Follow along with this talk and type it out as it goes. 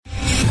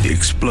the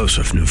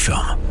explosive new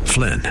film,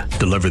 Flynn,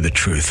 Deliver the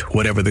Truth,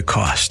 Whatever the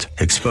Cost,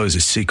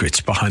 exposes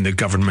secrets behind the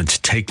government's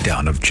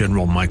takedown of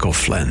General Michael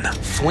Flynn.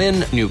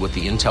 Flynn knew what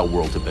the intel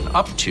world had been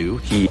up to.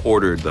 He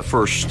ordered the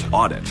first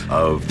audit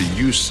of the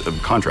use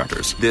of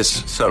contractors.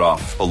 This set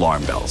off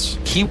alarm bells.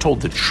 He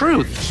told the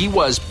truth. He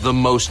was the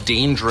most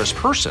dangerous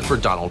person for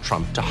Donald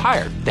Trump to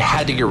hire. They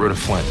had to get rid of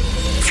Flynn.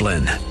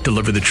 Flynn,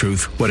 Deliver the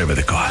Truth, Whatever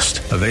the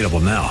Cost. Available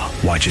now.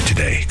 Watch it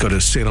today. Go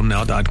to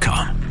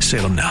salemnow.com.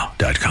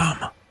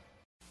 salemnow.com.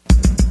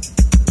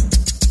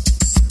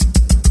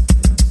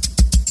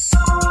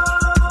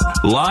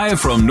 Live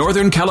from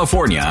Northern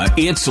California,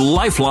 it's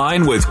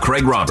Lifeline with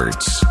Craig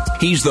Roberts.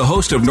 He's the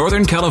host of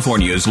Northern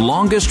California's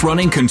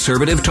longest-running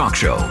conservative talk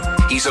show.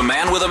 He's a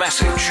man with a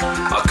message,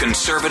 a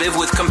conservative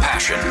with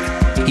compassion.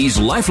 He's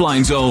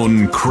Lifeline's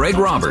own Craig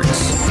Roberts.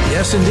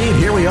 Yes, indeed.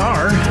 Here we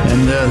are,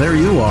 and there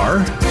you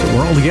are. So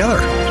we're all together.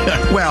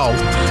 Well,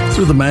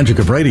 through the magic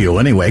of radio,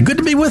 anyway. Good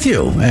to be with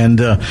you,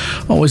 and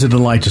always a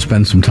delight to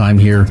spend some time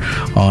here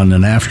on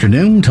an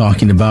afternoon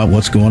talking about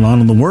what's going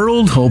on in the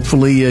world.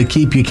 Hopefully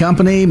keep you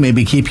company,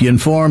 maybe keep you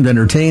informed,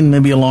 entertained,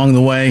 maybe along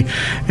the way,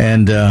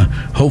 and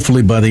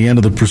hopefully by the end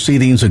of the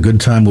proceedings, a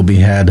good time will be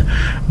had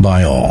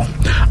by all.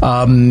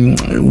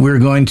 We're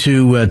going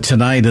to,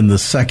 tonight in the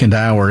second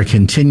hour,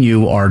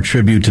 continue our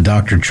tribute to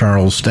Dr.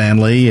 Charles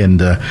Stanley and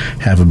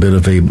have a bit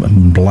of a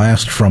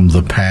blast from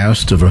the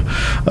past of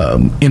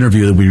an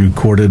interview that we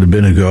recorded a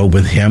bit ago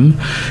with him.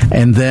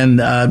 And then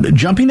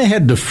jumping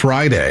ahead to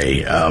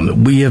Friday,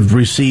 we have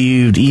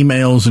received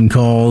emails and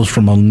calls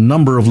from a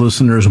number of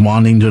listeners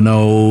wanting to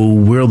know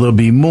will there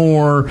be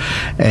more,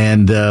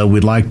 and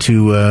we'd like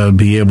to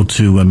be able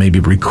to maybe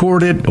record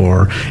it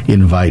or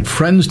invite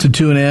friends to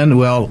tune in.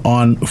 Well,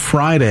 on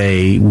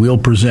Friday, we'll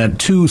present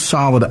 2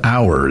 solid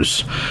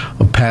hours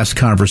of past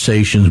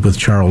conversations with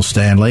Charles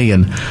Stanley,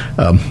 and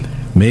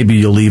maybe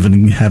you'll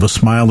even have a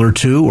smile or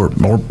two,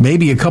 or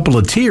maybe a couple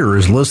of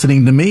tears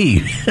listening to me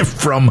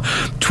from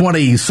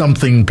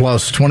 20-something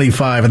plus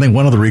 25. I think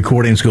one of the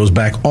recordings goes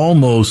back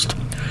almost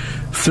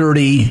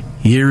 30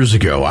 years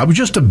ago. I was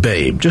just a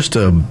babe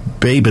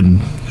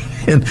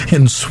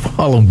in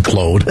swallowed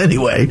clothes.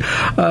 Anyway,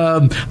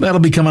 that'll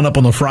be coming up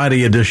on the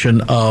Friday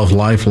edition of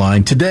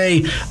Lifeline.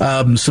 Today,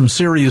 some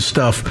serious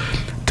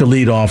stuff to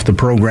lead off the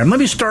program. Let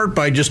me start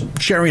by just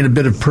sharing a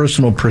bit of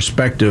personal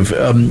perspective.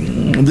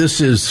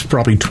 This is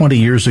probably 20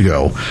 years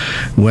ago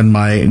when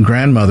my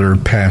grandmother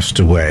passed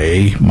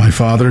away. My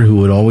father,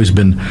 who had always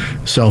been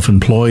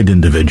self-employed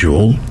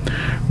individual,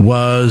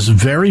 was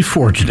very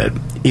fortunate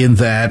in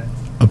that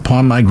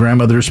upon my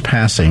grandmother's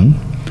passing,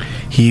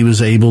 he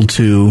was able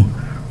to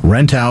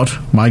rent out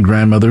my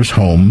grandmother's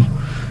home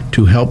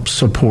to help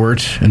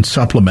support and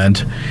supplement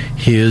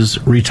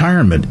his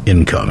retirement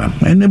income.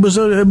 And it was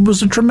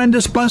a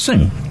tremendous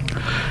blessing.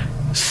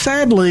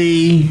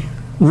 Sadly,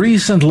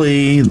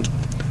 recently,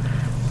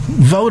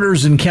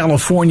 voters in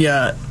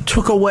California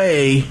took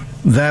away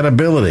that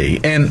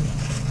ability. And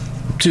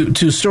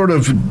to sort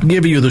of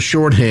give you the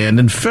shorthand,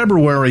 in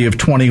February of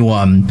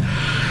 21,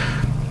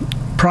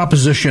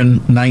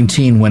 Proposition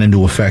 19 went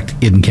into effect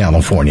in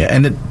California.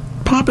 And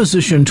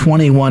Proposition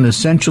 21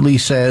 essentially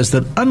says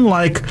that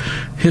unlike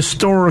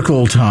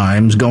historical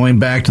times, going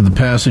back to the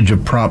passage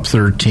of Prop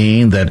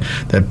 13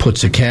 that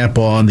puts a cap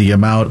on the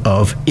amount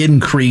of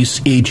increase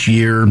each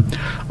year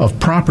of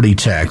property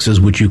taxes,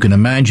 which you can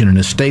imagine in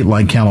a state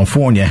like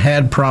California,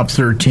 had Prop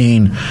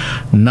 13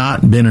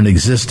 not been in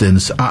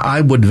existence, I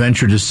would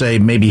venture to say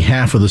maybe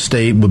half of the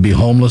state would be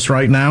homeless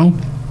right now.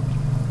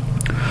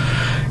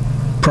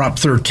 Prop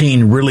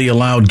 13 really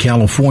allowed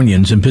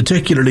Californians, and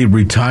particularly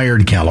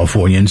retired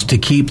Californians, to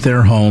keep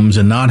their homes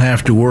and not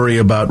have to worry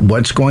about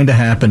what's going to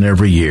happen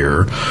every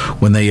year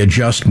when they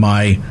adjust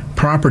my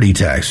property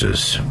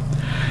taxes.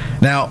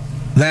 Now,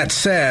 that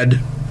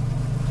said,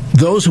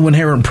 those who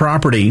inherit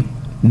property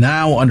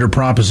now under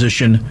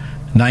Proposition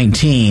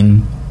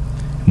 19,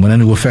 went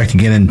into effect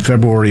again in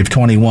February of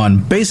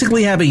 21,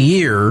 basically have a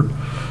year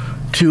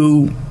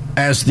to,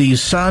 as the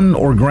son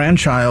or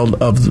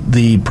grandchild of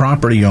the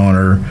property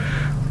owner,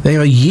 they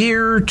have a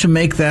year to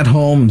make that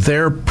home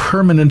their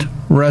permanent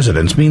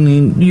residence,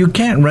 meaning you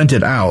can't rent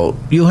it out.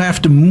 You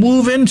have to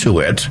move into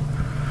it.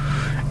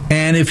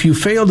 And if you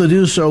fail to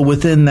do so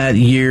within that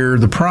year,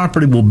 the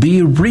property will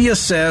be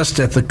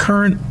reassessed at the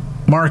current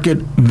market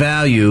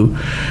value.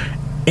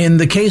 In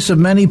the case of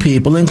many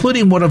people,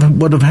 including what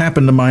would have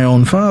happened to my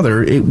own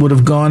father, it would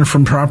have gone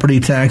from property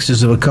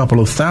taxes of a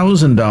couple of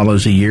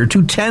 $1,000s a year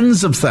to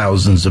tens of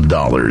thousands of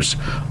dollars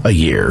a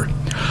year,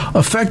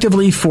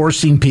 effectively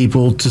forcing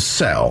people to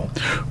sell,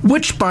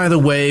 which, by the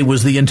way,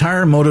 was the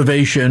entire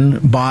motivation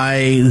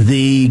by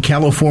the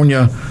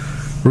California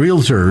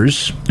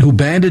realtors who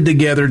banded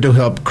together to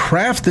help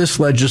craft this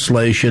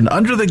legislation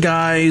under the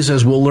guise,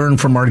 as we'll learn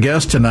from our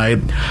guest tonight,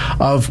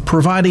 of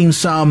providing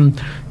some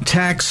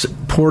tax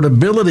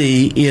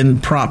portability in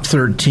Prop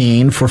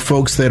 13 for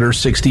folks that are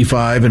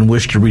 65 and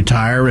wish to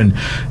retire and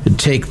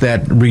take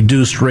that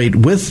reduced rate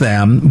with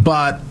them,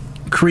 but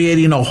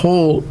creating a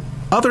whole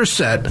other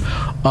set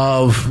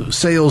of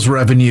sales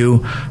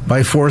revenue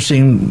by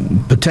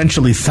forcing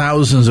potentially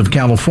thousands of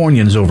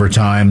Californians over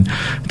time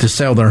to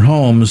sell their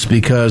homes,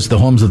 because the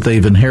homes that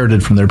they've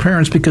inherited from their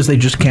parents, because they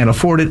just can't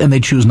afford it and they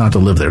choose not to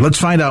live there. Let's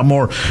find out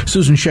more.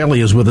 Susan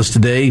Shelley is with us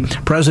today,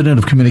 President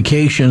of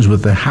Communications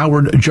with the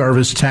Howard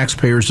Jarvis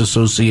Taxpayers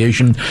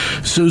Association.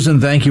 Susan,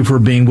 thank you for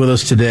being with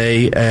us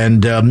today,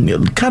 and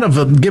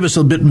give us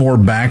a bit more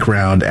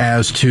background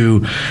as to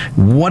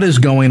what is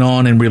going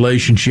on in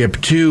relationship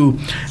to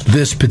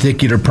this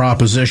particular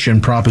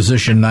Proposition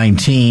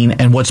 19,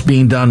 and what's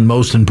being done,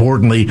 most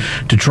importantly,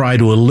 to try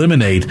to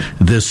eliminate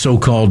this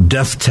so-called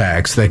death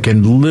tax that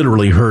can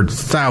literally hurt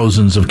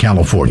thousands of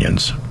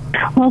Californians.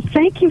 Well,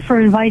 thank you for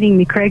inviting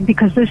me, Craig,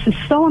 because this is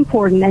so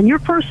important. And your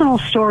personal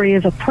story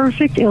is a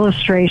perfect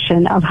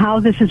illustration of how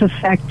this is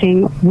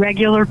affecting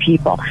regular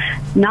people.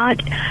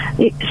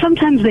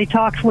 Sometimes they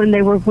talked when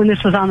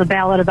this was on the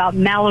ballot about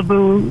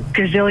Malibu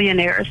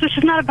gazillionaires. This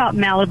is not about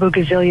Malibu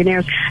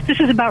gazillionaires. This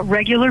is about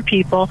regular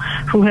people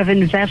who have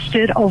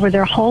invested over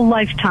their whole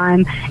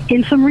lifetime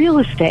in some real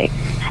estate,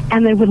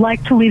 and they would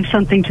like to leave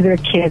something to their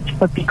kids.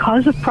 But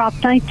because of Prop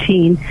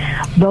 19,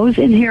 those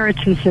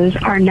inheritances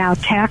are now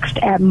taxed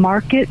at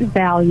market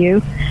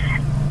value,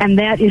 and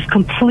that is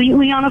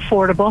completely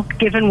unaffordable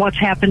given what's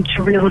happened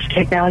to real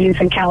estate values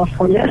in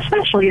California,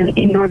 especially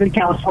in Northern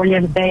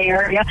California, the Bay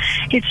Area.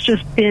 It's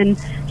just been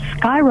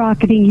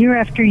skyrocketing year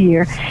after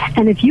year.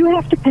 And if you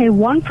have to pay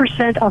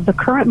 1% of the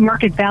current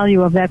market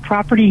value of that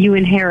property you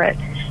inherit,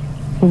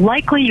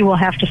 likely you will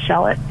have to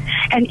sell it.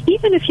 And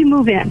even if you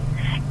move in,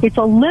 it's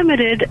a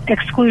limited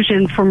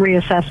exclusion from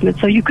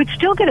reassessment. So you could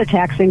still get a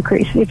tax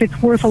increase. If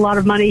it's worth a lot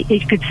of money,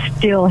 it could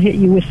still hit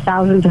you with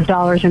thousands of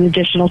dollars in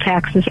additional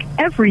taxes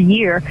every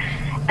year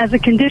as a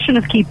condition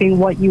of keeping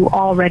what you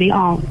already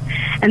own.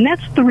 And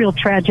that's the real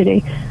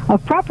tragedy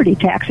of property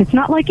tax. It's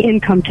not like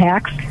income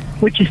tax,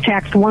 which is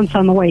taxed once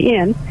on the way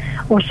in,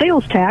 or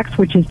sales tax,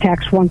 which is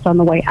taxed once on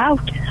the way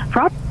out.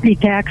 Property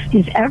tax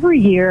is every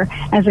year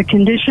as a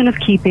condition of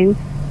keeping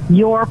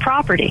your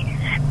property.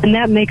 And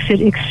that makes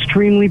it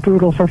extremely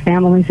brutal for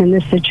families in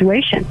this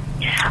situation.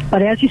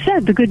 But as you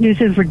said, the good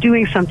news is we're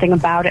doing something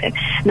about it.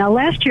 Now,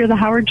 last year, the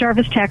Howard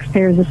Jarvis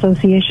Taxpayers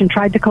Association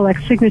tried to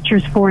collect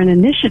signatures for an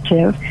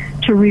initiative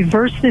to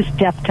reverse this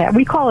death tax.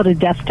 We call it a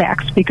death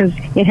tax because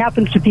it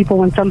happens to people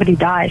when somebody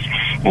dies,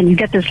 and you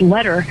get this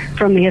letter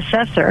from the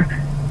assessor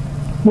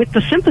with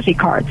the sympathy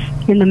cards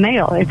in the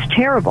mail. It's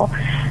terrible.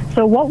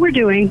 So what we're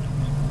doing,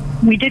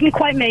 we didn't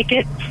quite make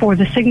it for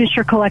the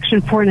signature collection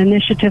for an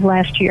initiative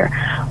last year.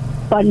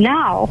 But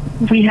now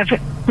we have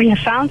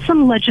found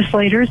some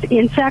legislators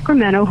in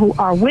Sacramento who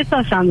are with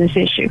us on this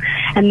issue,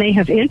 and they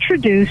have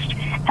introduced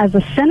as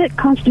a Senate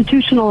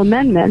constitutional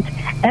amendment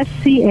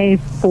SCA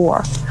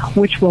 4,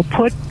 which will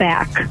put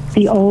back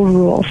the old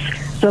rules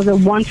so that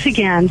once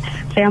again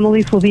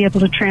families will be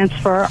able to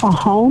transfer a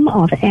home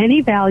of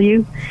any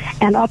value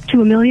and up to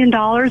 $1 million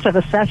of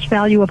assessed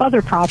value of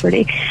other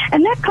property.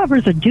 And that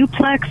covers a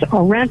duplex,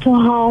 a rental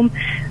home,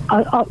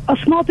 a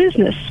small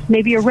business,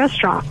 maybe a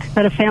restaurant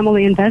that a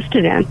family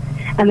invested in,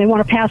 and they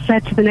want to pass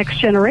that to the next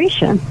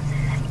generation.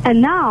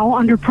 And now,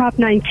 under Prop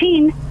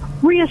 19,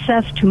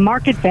 reassess to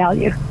market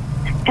value.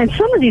 And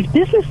some of these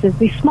businesses,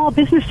 these small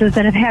businesses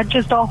that have had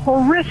just a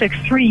horrific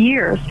 3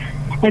 years,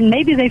 and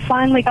maybe they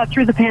finally got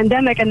through the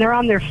pandemic and they're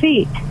on their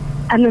feet,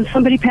 and then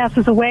somebody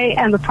passes away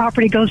and the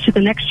property goes to the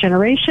next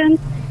generation,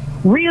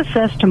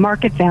 reassessed to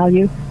market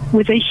value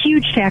with a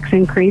huge tax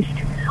increase.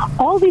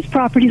 All these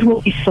properties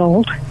will be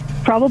sold,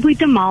 probably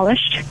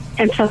demolished,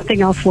 and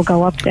something else will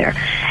go up there.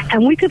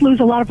 And we could lose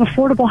a lot of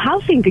affordable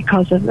housing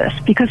because of this,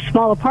 because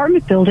small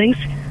apartment buildings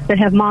that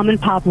have mom and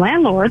pop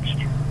landlords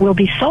will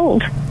be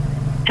sold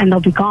and they'll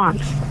be gone.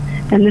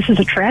 And this is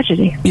a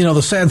tragedy. You know,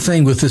 the sad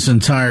thing with this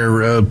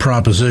entire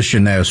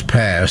proposition as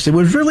passed, it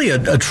was really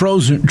a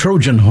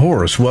Trojan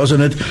horse,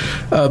 wasn't it,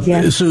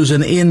 yes,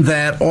 Susan, in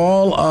that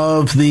all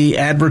of the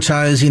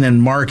advertising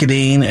and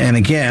marketing, and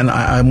again,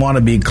 I want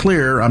to be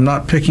clear, I'm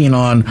not picking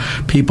on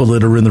people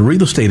that are in the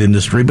real estate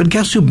industry, but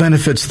guess who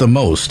benefits the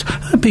most?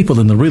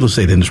 People in the real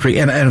estate industry,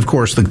 and of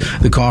course,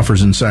 the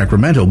coffers in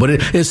Sacramento. But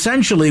it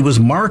essentially was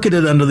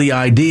marketed under the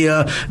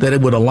idea that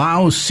it would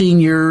allow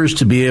seniors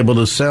to be able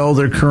to sell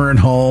their current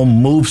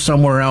home, move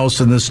somewhere else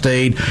in the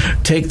state,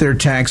 take their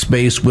tax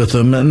base with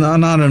them, and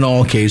not in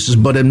all cases,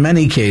 but in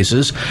many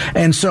cases.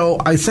 And so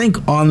I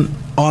think on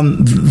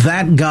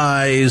that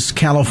guise,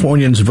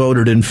 Californians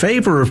voted in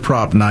favor of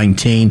Prop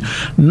 19,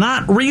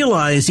 not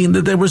realizing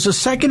that there was a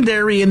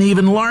secondary and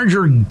even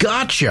larger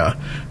gotcha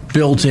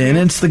built in.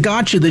 It's the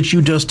gotcha that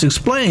you just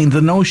explained, the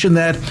notion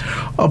that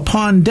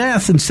upon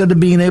death, instead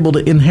of being able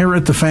to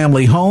inherit the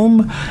family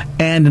home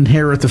and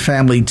inherit the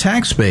family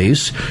tax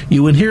base,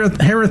 you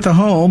inherit the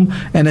home,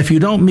 and if you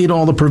don't meet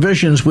all the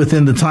provisions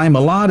within the time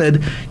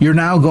allotted, you're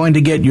now going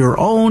to get your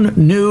own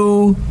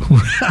new,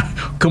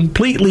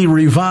 completely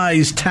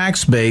revised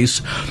tax base,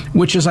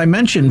 which, as I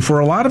mentioned, for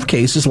a lot of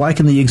cases,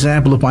 like in the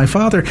example of my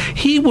father,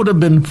 he would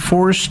have been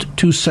forced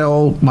to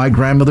sell my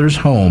grandmother's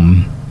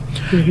home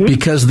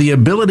because the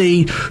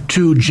ability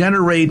to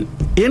generate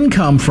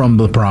income from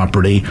the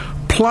property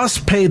plus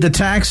pay the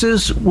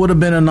taxes would have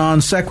been a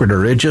non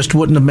sequitur. It just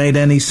wouldn't have made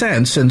any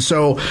sense. And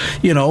so,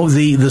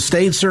 the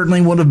state certainly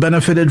would have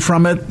benefited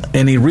from it.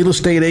 Any real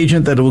estate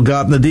agent that would have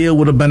gotten the deal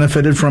would have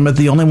benefited from it.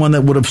 The only one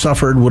that would have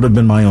suffered would have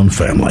been my own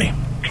family.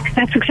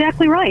 That's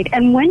exactly right.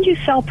 And when you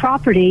sell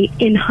property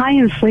in high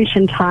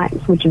inflation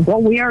times, which is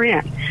what we are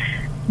in,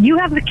 you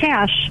have the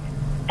cash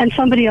and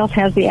somebody else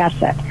has the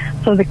asset.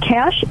 So the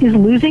cash is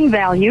losing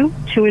value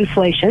to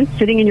inflation,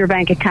 sitting in your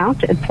bank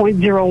account at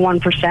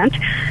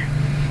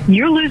 0.01%.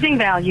 You're losing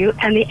value,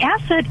 and the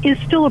asset is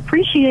still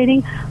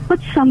appreciating, but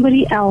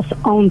somebody else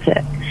owns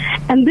it.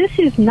 And this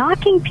is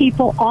knocking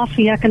people off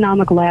the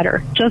economic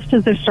ladder, just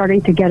as they're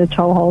starting to get a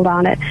toehold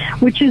on it,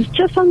 which is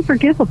just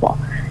unforgivable.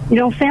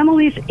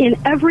 Families in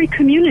every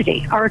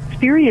community are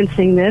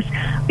experiencing this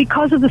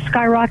because of the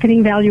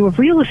skyrocketing value of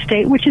real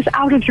estate, which is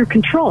out of your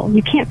control.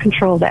 You can't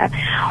control that.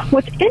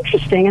 What's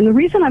interesting, and the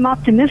reason I'm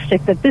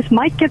optimistic that this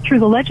might get through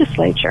the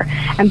legislature,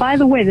 and by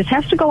the way, this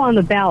has to go on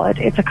the ballot.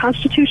 It's a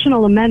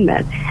constitutional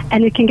amendment,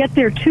 and it can get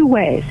there two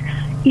ways,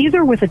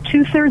 either with a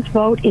 2/3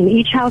 vote in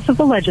each house of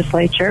the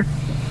legislature,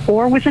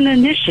 or with an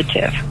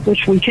initiative,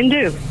 which we can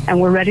do,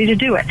 and we're ready to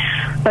do it.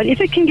 But if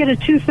it can get a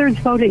 2/3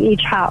 vote in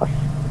each house,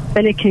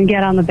 then it can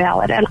get on the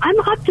ballot. And I'm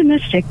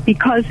optimistic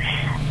because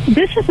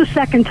this is the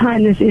second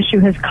time this issue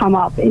has come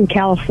up in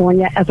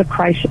California as a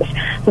crisis.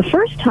 The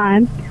first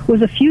time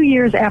was a few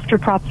years after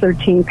Prop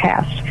 13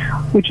 passed,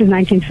 which was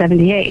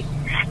 1978.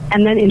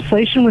 And then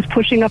inflation was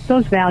pushing up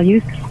those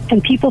values,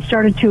 and people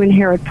started to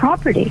inherit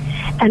property.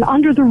 And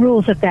under the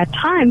rules at that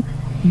time,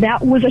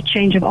 that was a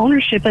change of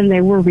ownership, and they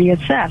were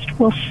reassessed.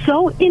 Well,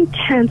 so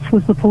intense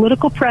was the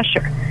political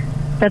pressure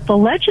that the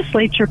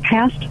legislature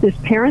passed this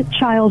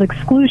parent-child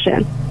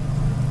exclusion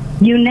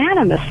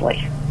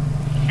unanimously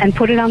and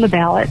put it on the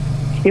ballot.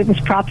 It was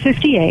Prop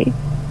 58,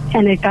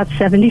 and it got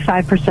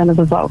 75% of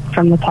the vote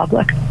from the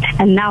public.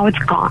 And now it's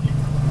gone.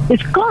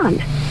 It's gone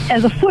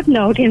as a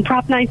footnote in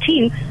Prop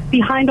 19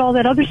 behind all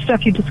that other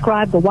stuff you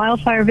described, the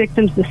wildfire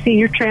victims, the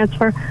senior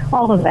transfer,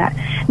 all of that.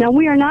 Now,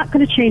 we are not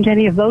going to change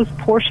any of those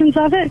portions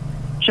of it,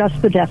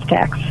 just the death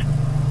tax.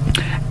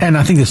 And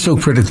I think it's so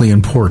critically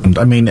important.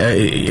 I mean,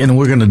 and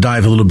we're going to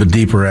dive a little bit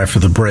deeper after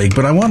the break,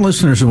 but I want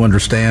listeners to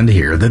understand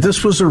here that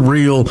this was a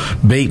real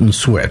bait and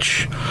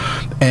switch.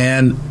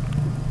 And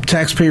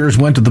taxpayers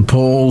went to the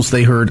polls.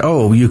 They heard,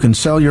 you can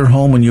sell your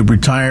home when you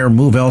retire,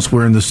 move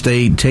elsewhere in the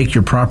state, take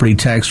your property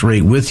tax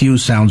rate with you.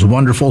 Sounds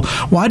wonderful.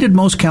 Why did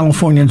most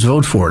Californians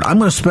vote for it? I'm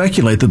going to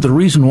speculate that the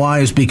reason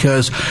why is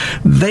because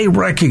they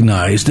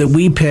recognize that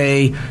we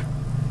pay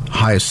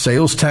highest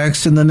sales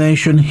tax in the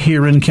nation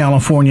here in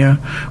California.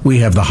 We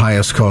have the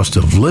highest cost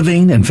of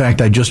living. In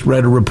fact, I just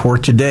read a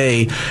report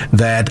today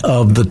that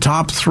of the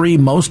top 3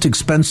 most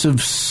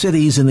expensive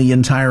cities in the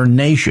entire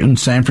nation,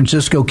 San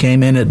Francisco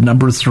came in at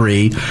number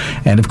 3.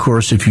 And of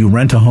course, if you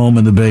rent a home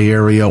in the Bay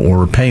Area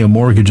or pay a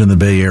mortgage in the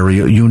Bay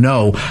Area, you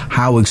know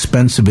how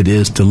expensive it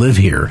is to live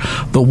here.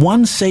 The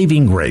one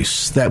saving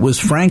grace that was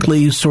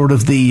frankly sort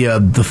of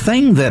the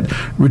thing that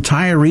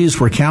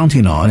retirees were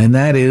counting on, and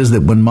that is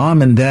that when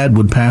mom and dad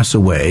would pass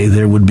away,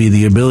 there would be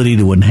the ability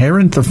to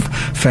inherit the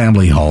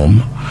family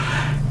home,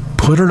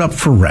 put it up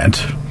for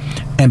rent,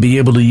 and be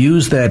able to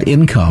use that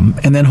income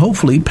and then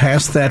hopefully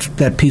pass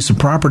that piece of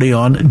property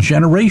on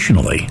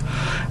generationally.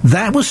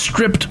 That was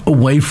stripped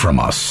away from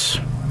us.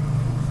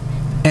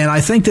 And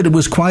I think that it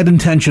was quite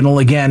intentional.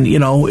 Again,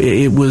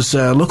 it was,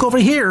 look over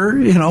here,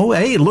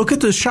 hey, look at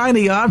this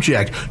shiny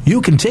object.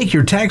 You can take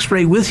your tax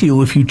rate with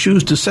you if you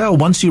choose to sell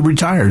once you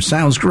retire.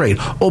 Sounds great.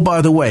 Oh, by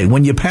the way,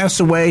 when you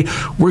pass away,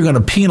 we're going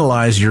to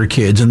penalize your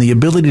kids, and the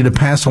ability to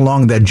pass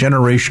along that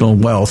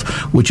generational wealth,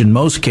 which in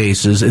most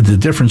cases is the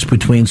difference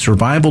between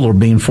survival or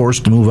being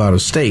forced to move out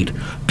of state.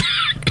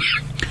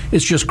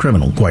 It's just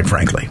criminal, quite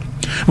frankly.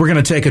 We're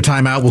going to take a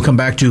time out. We'll come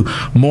back to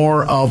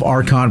more of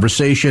our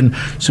conversation.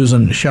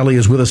 Susan Shelley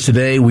is with us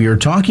today. We are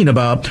talking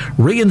about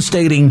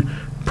reinstating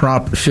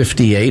Prop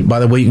 58. By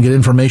the way, you can get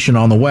information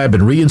on the web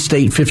at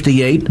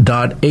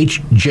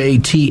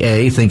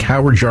reinstate58.hjta. Think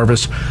Howard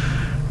Jarvis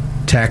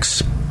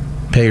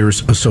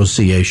Taxpayers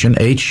Association,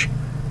 hjta.org.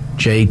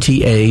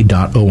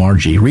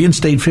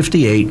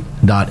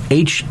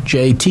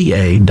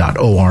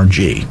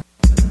 Reinstate58.hjta.org.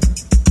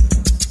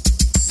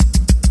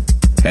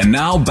 And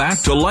now back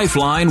to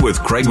Lifeline with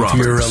Craig Roberts.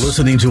 If you're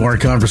listening to our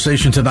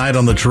conversation tonight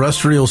on the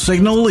terrestrial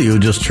signal, you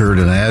just heard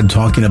an ad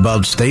talking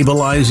about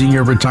stabilizing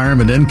your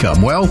retirement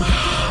income. Well,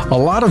 a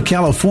lot of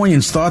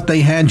Californians thought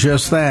they had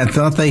just that,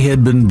 thought they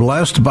had been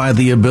blessed by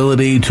the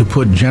ability to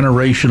put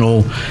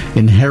generational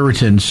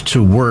inheritance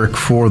to work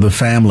for the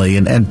family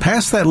and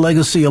pass that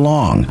legacy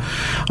along.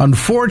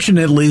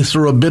 Unfortunately,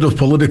 through a bit of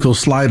political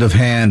sleight of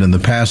hand and the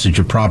passage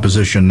of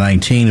Proposition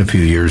 19 a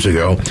few years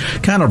ago,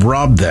 kind of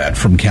robbed that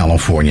from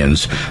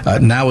Californians.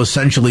 Now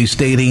essentially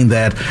stating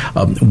that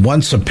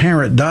once a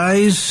parent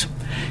dies,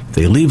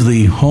 they leave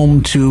the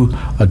home to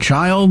a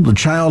child. The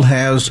child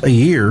has a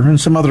year and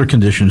some other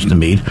conditions to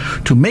meet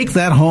to make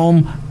that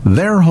home,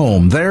 their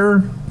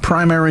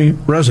primary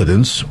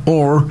residence,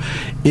 or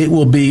it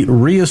will be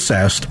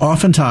reassessed,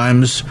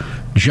 oftentimes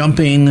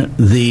jumping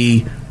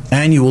the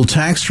annual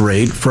tax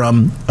rate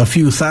from a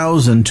few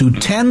thousand to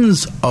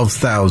tens of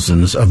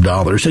thousands of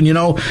dollars. And,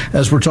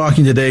 as we're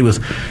talking today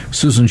with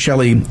Susan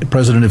Shelley,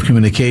 President of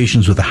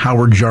Communications with the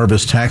Howard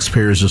Jarvis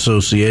Taxpayers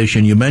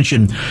Association, you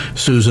mentioned,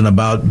 Susan,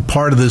 about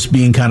part of this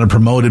being kind of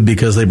promoted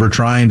because they were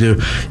trying to,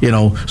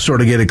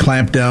 sort of get a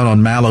clamp down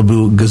on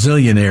Malibu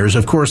gazillionaires.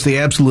 Of course, the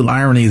absolute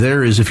irony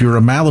there is if you're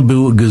a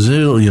Malibu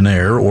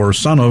gazillionaire or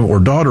son of or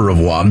daughter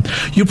of one,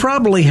 you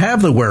probably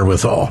have the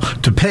wherewithal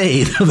to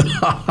pay the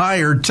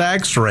higher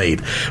tax rate.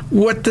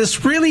 What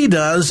this really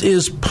does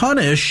is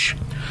punish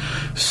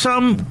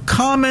some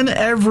common,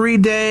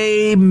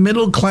 everyday,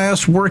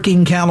 middle-class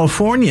working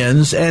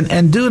Californians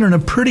and do it in a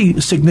pretty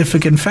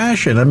significant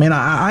fashion. I mean,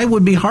 I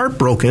would be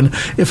heartbroken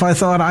if I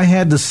thought I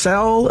had to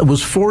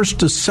was forced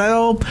to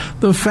sell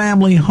the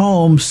family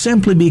home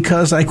simply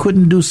because I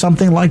couldn't do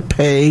something like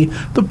pay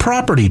the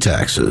property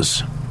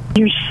taxes.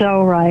 You're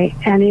so right.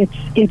 And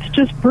it's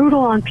just brutal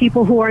on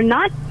people who are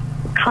not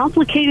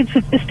complicated,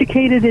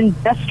 sophisticated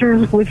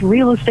investors with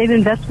real estate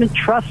investment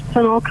trusts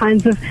and all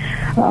kinds of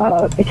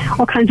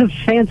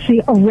fancy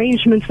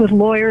arrangements with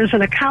lawyers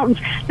and accountants.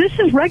 This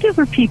is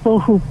regular people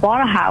who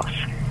bought a house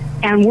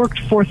and worked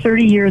for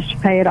 30 years to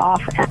pay it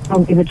off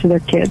and give it to their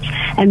kids.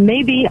 And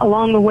maybe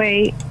along the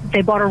way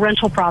they bought a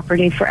rental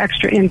property for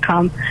extra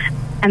income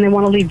and they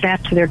want to leave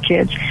that to their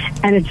kids.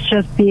 And it's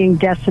just being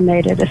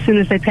decimated. As soon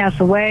as they pass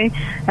away,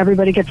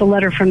 everybody gets a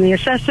letter from the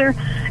assessor,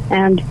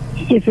 and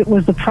if it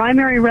was the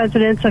primary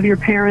residence of your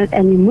parent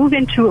and you move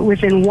into it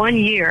within 1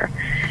 year,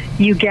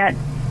 you get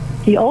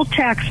the old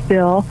tax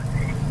bill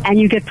and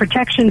you get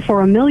protection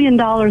for $1 million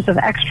of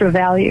extra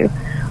value.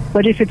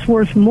 But if it's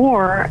worth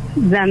more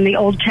than the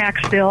old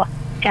tax bill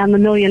and the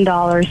 $1 million,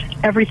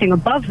 everything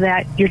above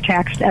that, you're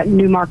taxed at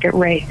new market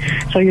rate.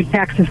 So your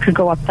taxes could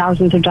go up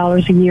thousands of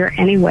dollars a year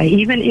anyway,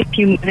 even if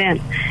you move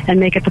in and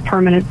make it the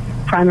permanent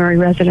primary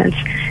residence.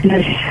 And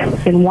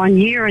it's in 1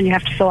 year, and you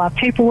have to fill out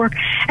paperwork.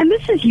 And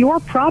this is your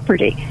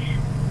property.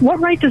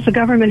 What right does the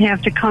government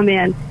have to come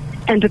in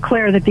and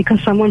declare that because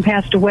someone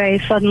passed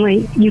away,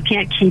 suddenly you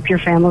can't keep your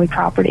family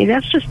property?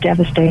 That's just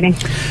devastating.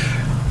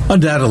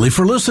 Undoubtedly.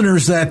 For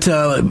listeners that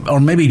are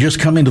maybe just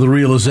coming to the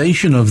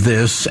realization of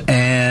this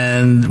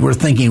and we're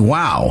thinking,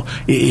 wow,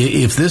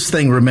 if this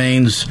thing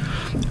remains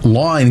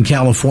law in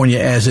California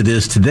as it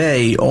is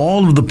today,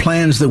 all of the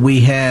plans that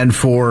we had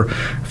for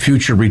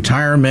future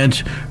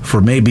retirement,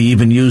 for maybe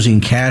even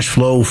using cash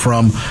flow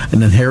from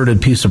an inherited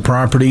piece of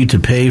property to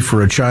pay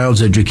for a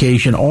child's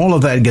education, all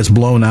of that gets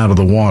blown out of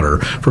the water.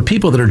 For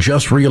people that are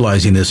just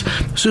realizing this,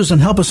 Susan,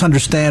 help us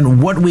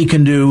understand what we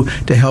can do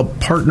to help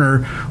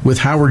partner with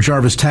Howard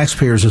Jarvis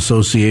Taxpayers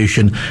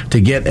Association to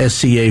get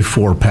SCA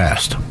 4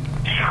 passed.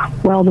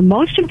 Well, the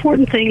most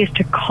important thing is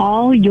to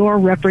call your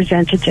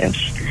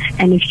representatives.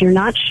 And if you're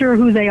not sure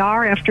who they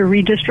are after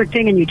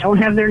redistricting and you don't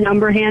have their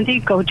number handy,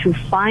 go to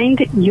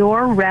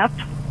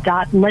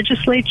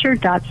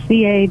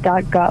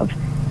findyourrep.legislature.ca.gov.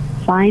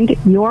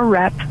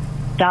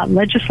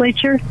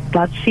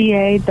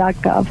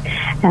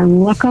 Findyourrep.legislature.ca.gov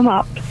and look them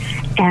up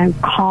and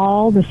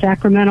call the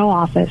Sacramento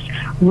office.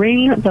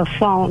 Ring the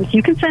phones.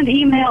 You can send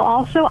email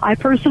also. I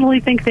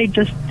personally think they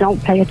just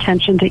don't pay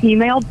attention to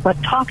email, but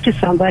talk to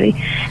somebody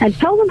and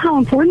tell them how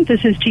important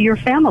this is to your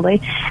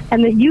family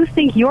and that you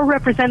think your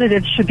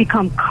representatives should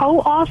become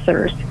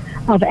co-authors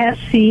of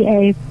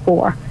SCA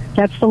 4.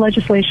 That's the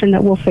legislation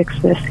that will fix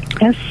this.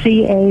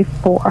 SCA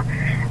 4.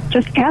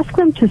 Just ask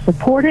them to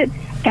support it.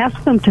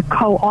 Ask them to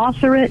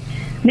co-author it.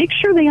 Make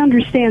sure they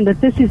understand that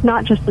this is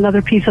not just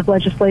another piece of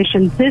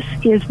legislation. This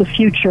is the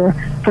future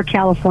for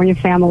California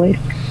families.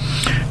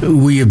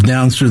 We have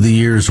down through the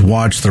years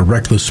watched the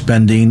reckless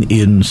spending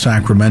in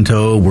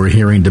Sacramento. We're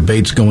hearing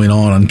debates going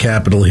on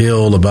Capitol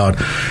Hill about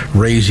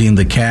raising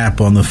the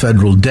cap on the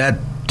federal debt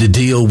to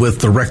deal with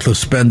the reckless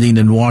spending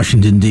in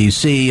Washington,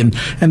 D.C. And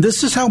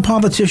this is how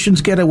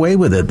politicians get away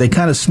with it. They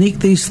kind of sneak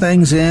these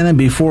things in, and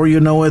before you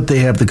know it, they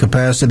have the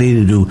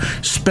capacity to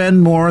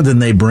spend more, then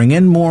they bring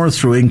in more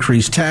through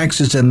increased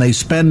taxes, and they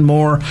spend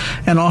more,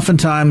 and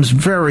oftentimes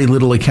very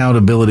little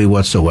accountability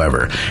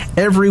whatsoever.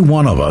 Every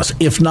one of us,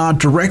 if not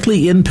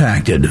directly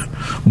impacted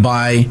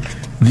by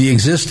the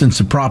existence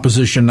of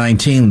Proposition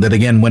 19 that,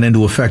 again, went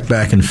into effect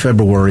back in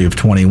February of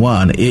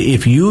 21.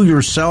 If you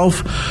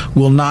yourself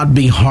will not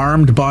be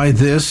harmed by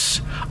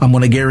this, I'm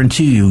going to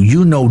guarantee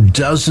you know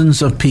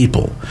dozens of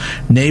people,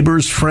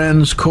 neighbors,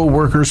 friends,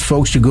 co-workers,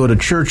 folks you go to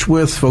church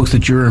with, folks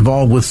that you're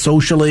involved with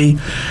socially,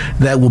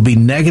 that will be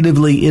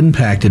negatively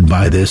impacted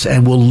by this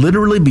and will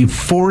literally be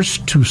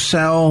forced to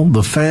sell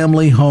the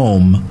family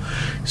home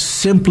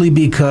simply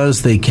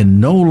because they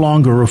can no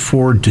longer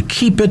afford to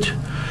keep it,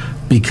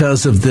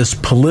 because of this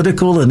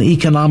political and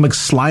economic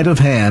sleight of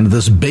hand,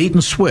 this bait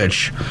and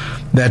switch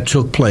that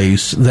took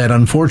place, that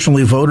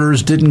unfortunately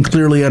voters didn't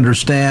clearly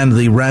understand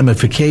the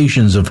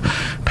ramifications of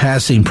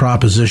passing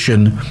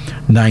Proposition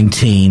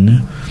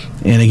 19.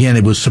 And again,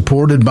 it was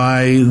supported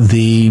by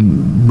the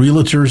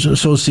Realtors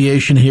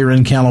Association here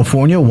in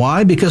California.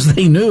 Why? Because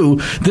they knew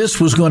this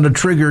was going to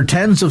trigger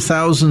tens of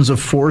thousands of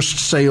forced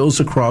sales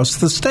across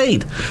the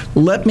state.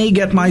 Let me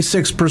get my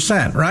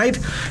 6%, right?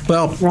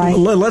 Well, right.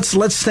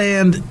 Let's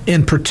stand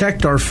and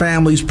protect our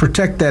families,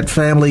 protect that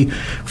family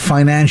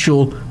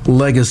financial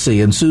legacy.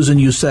 And Susan,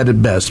 you said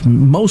it best.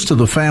 Most of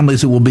the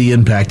families that will be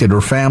impacted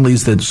are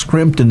families that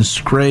scrimped and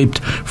scraped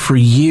for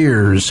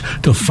years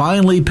to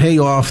finally pay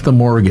off the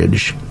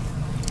mortgage.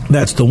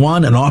 That's the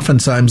one, and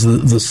oftentimes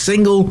the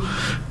single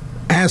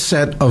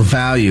asset of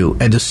value,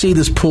 and to see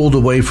this pulled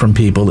away from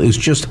people is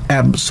just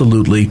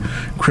absolutely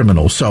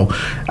criminal. So,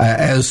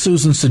 as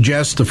Susan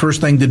suggests, the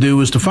first thing to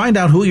do is to find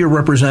out who your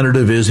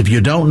representative is. If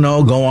you don't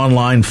know, go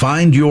online,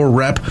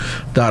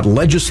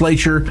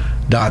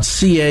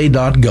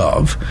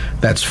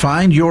 findyourrep.legislature.ca.gov. That's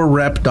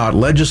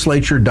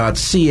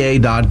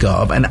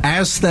findyourrep.legislature.ca.gov, and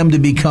ask them to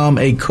become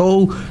a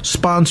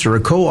co-sponsor, a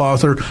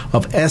co-author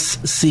of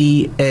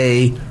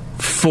SCA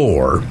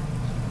 4,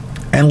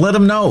 and let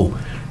them know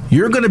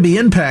you're going to be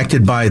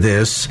impacted by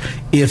this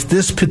if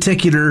this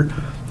particular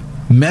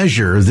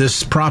measure,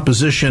 this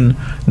Proposition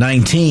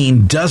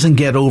 19, doesn't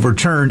get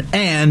overturned,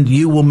 and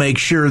you will make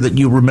sure that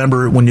you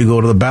remember it when you go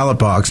to the ballot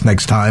box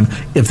next time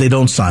if they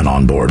don't sign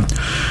on board.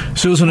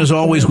 Susan, as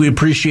always, we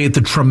appreciate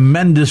the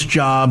tremendous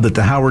job that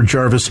the Howard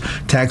Jarvis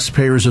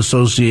Taxpayers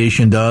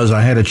Association does.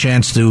 I had a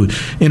chance to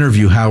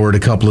interview Howard a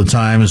couple of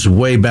times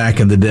way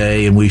back in the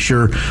day, and we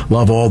sure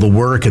love all the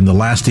work and the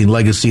lasting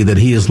legacy that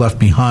he has left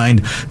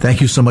behind. Thank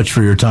you so much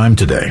for your time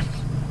today.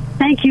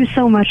 Thank you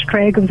so much,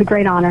 Craig. It was a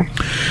great honor.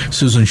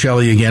 Susan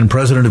Shelley, again,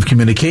 President of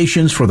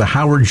Communications for the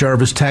Howard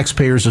Jarvis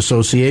Taxpayers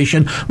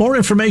Association. More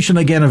information,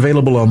 again,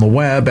 available on the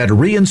web at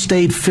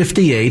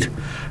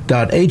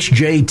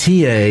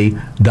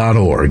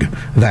reinstate58.hjta.org.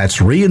 That's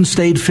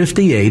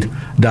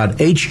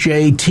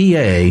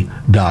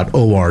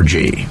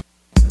reinstate58.hjta.org.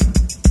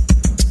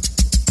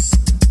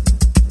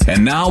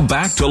 And now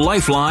back to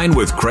Lifeline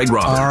with Craig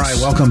Roberts. All right,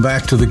 welcome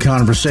back to the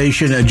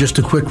conversation. Just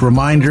a quick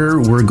reminder,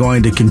 we're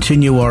going to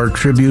continue our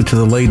tribute to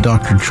the late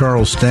Dr.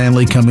 Charles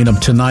Stanley coming up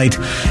tonight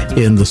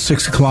in the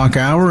 6 o'clock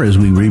hour as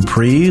we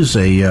reprise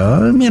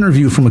an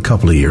interview from a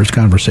couple of years,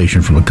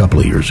 conversation from a couple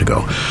of years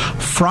ago.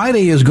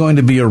 Friday is going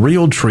to be a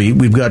real treat.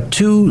 We've got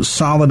 2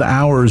 solid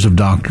hours of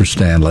Dr.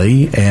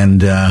 Stanley,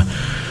 and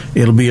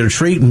it'll be a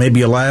treat and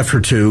maybe a laugh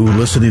or two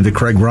listening to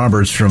Craig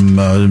Roberts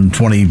from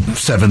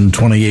 27,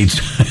 28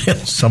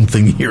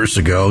 something years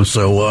ago.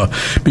 So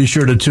be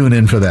sure to tune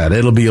in for that.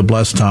 It'll be a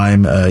blessed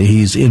time.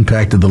 He's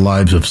impacted the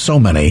lives of so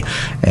many,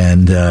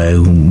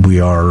 and we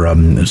are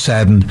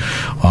saddened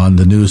on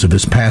the news of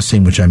his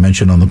passing, which I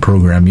mentioned on the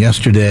program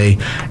yesterday.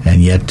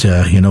 And yet,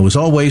 as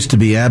always, to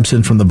be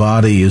absent from the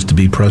body is to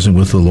be present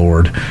with the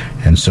Lord.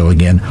 And so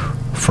again,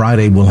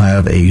 Friday, we'll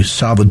have a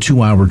solid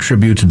 2-hour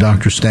tribute to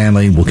Dr.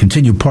 Stanley. We'll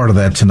continue part of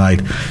that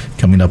tonight,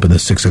 coming up in the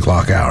 6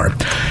 o'clock hour.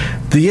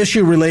 The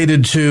issue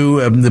related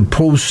to the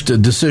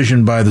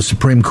post-decision by the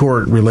Supreme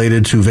Court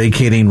related to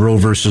vacating Roe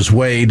versus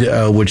Wade,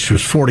 which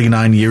was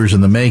 49 years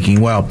in the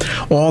making. Well,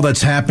 all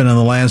that's happened in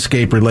the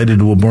landscape related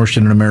to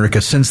abortion in America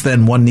since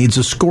then, one needs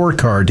a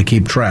scorecard to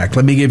keep track.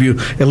 Let me give you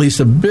at least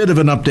a bit of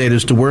an update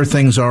as to where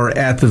things are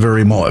at the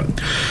very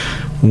moment.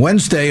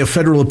 Wednesday, a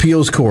federal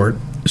appeals court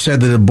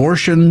said that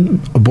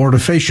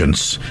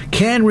abortifacients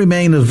can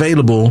remain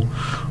available,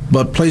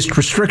 but placed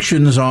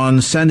restrictions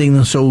on sending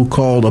the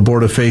so-called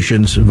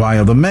abortifacients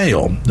via the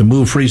mail. The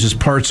move freezes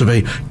parts of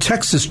a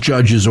Texas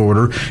judge's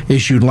order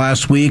issued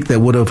last week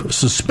that would have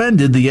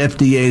suspended the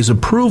FDA's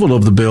approval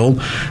of the bill,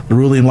 the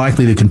ruling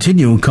likely to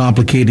continue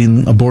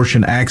complicating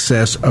abortion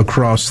access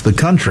across the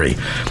country.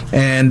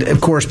 And, of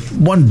course,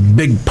 one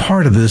big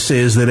part of this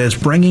is that it's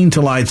bringing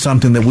to light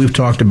something that we've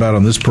talked about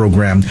on this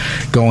program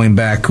going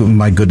back,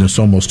 my goodness,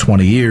 almost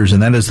 20 years,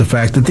 and that is the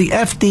fact that the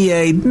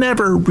FDA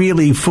never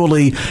really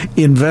fully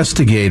investigated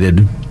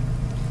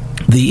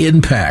the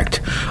impact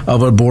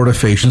of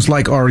abortifacients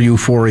like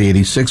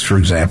RU486, for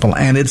example,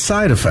 and its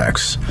side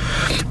effects.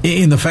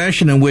 In the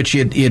fashion in which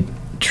it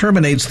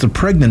terminates the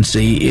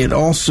pregnancy, it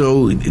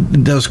also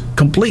does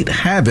complete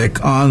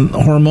havoc on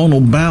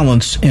hormonal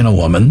balance in a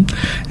woman,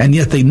 and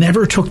yet they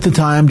never took the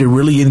time to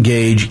really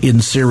engage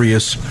in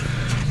serious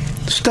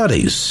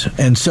studies.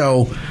 And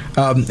so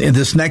in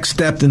this next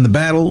step in the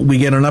battle, we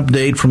get an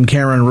update from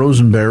Karen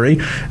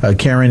Rosenberry.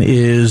 Karen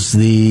is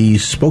the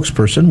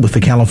spokesperson with the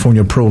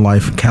California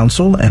Pro-Life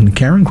Council. And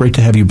Karen, great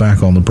to have you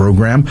back on the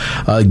program.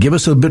 Give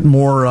us a bit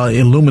more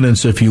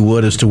illuminance, if you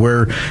would, as to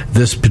where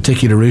this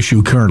particular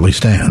issue currently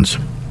stands.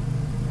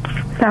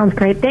 Sounds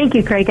great. Thank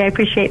you, Craig. I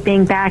appreciate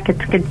being back.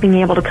 It's good being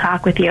able to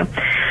talk with you.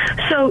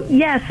 So,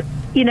 yes,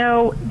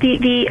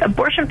 the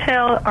abortion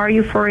pill,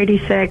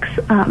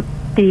 RU486,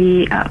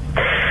 the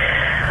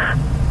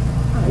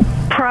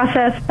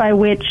process by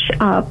which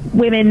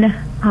women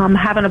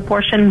have an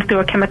abortion through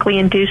a chemically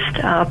induced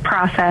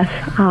process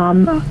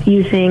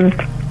using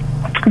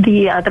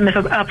the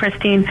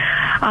mifepristone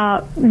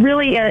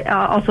really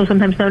also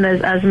sometimes known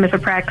as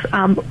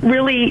Mifeprex,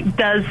 really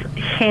does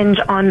hinge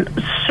on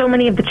so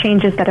many of the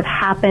changes that have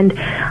happened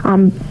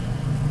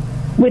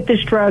with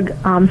this drug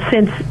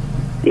since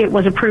it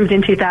was approved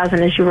in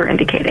 2000, as you were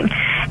indicating.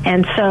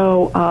 And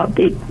so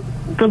it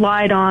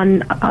relied on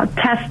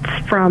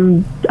tests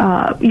from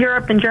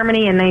Europe and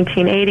Germany in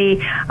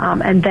 1980,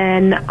 and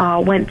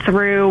then went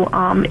through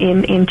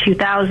in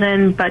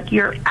 2000. But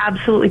you're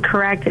absolutely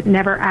correct; it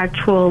never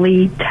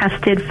actually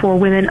tested for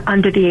women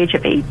under the age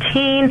of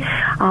 18,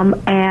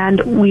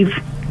 and we've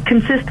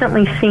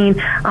consistently seen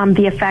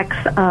the effects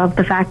of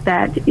the fact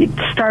that it's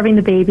starving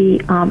the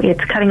baby,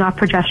 it's cutting off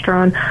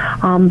progesterone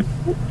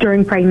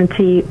during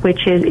pregnancy,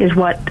 which is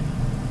what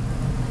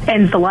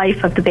ends the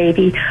life of the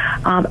baby,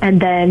 and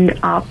then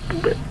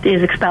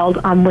is expelled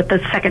with the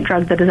second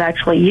drug that is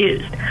actually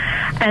used.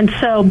 And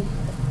so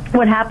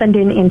what happened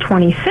in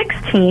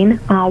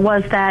 2016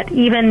 was that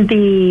even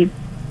the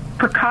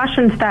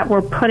precautions that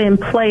were put in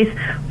place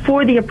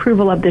for the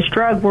approval of this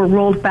drug were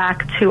rolled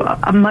back to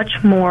a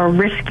much more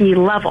risky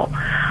level.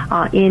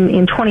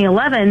 In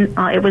 2011,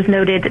 it was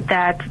noted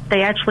that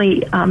they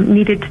actually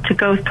needed to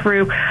go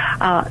through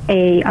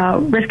a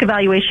risk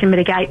evaluation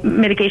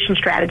mitigation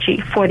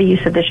strategy for the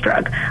use of this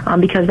drug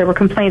because there were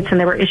complaints and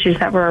there were issues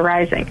that were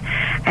arising.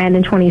 And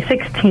in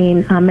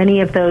 2016, many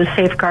of those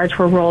safeguards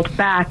were rolled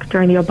back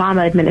during the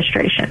Obama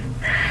administration.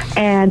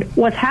 And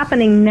what's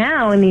happening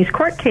now in these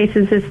court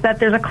cases is that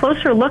there's a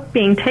closer look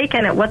being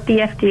taken at what the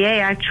FDA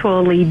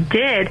actually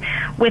did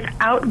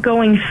without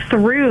going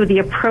through the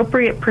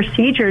appropriate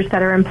procedures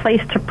that are in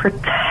place to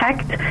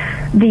protect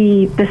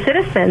the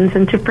citizens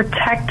and to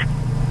protect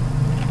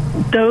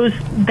those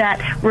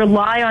that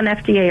rely on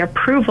FDA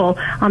approval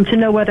to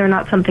know whether or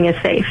not something is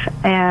safe.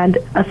 And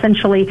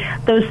essentially,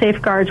 those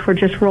safeguards were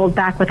just rolled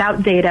back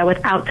without data,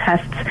 without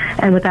tests,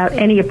 and without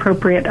any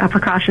appropriate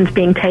precautions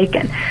being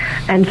taken.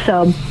 And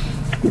so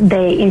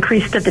they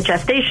increased the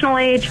gestational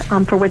age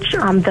for which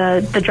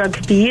the drug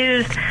could be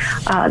used.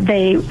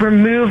 They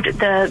removed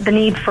the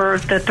need for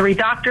the 3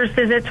 doctor's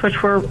visits,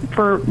 which were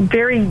for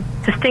very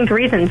distinct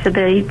reasons. So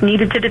they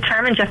needed to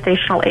determine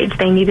gestational age.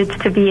 They needed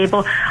to be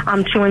able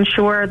to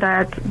ensure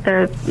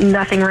that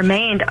nothing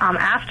remained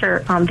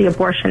after the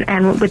abortion.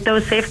 And with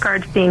those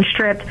safeguards being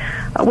stripped,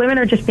 women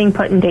are just being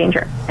put in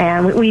danger.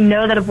 And we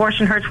know that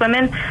abortion hurts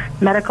women.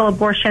 Medical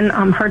abortion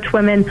hurts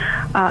women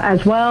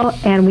as well.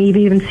 And we've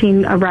even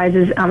seen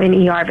rises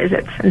in ER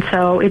visits. And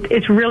so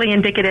it's really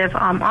indicative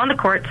on the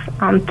courts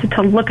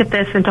to look at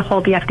this and to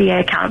hold the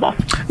FDA accountable.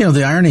 You know,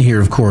 the irony here,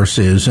 of course,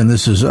 is, and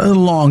this is a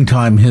long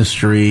time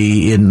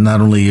history in not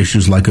only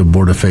issues like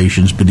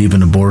abortifacients, but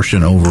even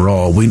abortion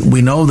overall.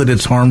 We know that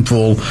it's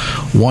harmful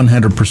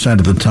 100%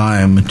 of the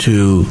time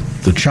to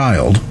the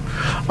child.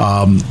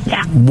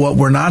 What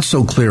we're not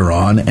so clear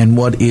on, and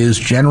what is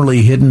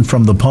generally hidden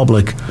from the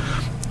public,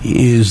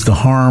 is the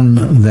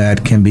harm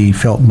that can be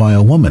felt by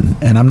a woman.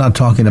 And I'm not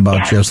talking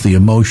about just the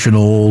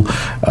emotional,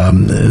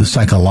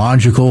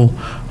 psychological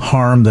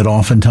harm that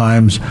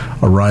oftentimes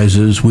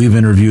arises. We've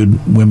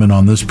interviewed women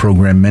on this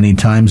program many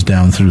times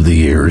down through the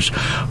years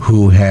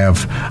who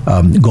have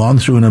gone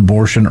through an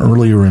abortion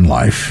earlier in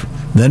life,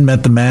 then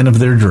met the man of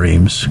their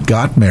dreams,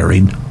 got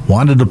married,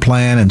 wanted to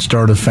plan and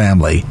start a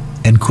family,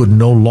 and could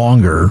no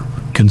longer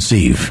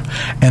conceive.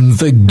 And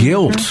the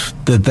guilt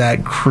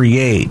that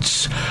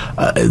creates,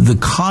 the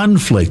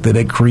conflict that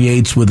it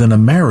creates within a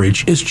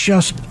marriage is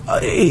just,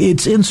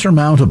 it's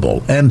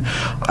insurmountable. And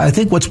I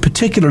think what's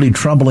particularly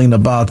troubling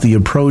about the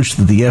approach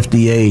that the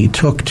FDA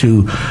took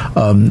to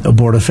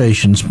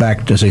abortifacients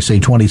back, as I say,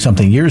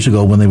 20-something years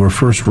ago when they were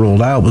first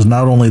rolled out was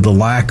not only the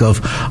lack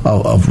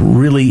of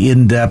really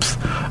in-depth,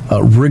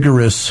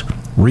 rigorous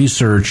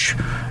research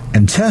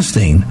and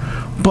testing,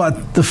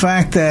 but the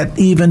fact that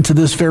even to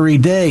this very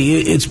day,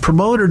 it's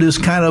promoted as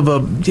kind of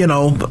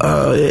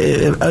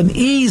an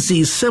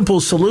easy, simple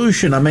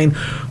solution. I mean,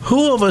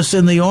 who of us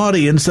in the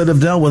audience that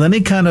have dealt with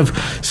any kind of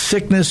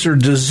sickness or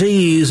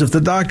disease, if the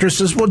doctor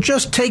says, well,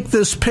 just take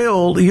this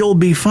pill, you'll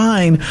be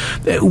fine,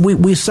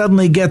 we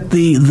suddenly get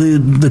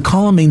the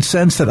calming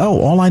sense that,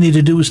 all I need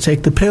to do is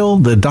take the pill.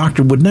 The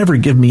doctor would never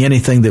give me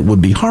anything that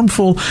would be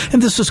harmful,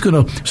 and this is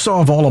going to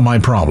solve all of my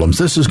problems.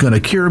 This is going to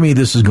cure me.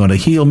 This is going to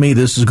heal me.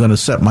 This is going to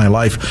set my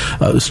life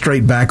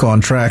straight back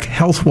on track,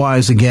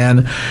 health-wise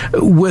again,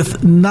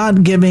 with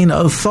not giving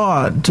a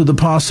thought to the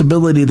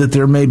possibility that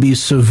there may be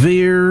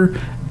severe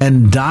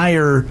and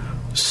dire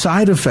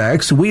side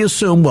effects. We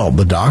assume, well,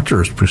 the doctor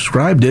has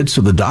prescribed it,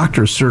 so the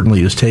doctor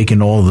certainly has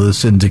taken all of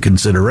this into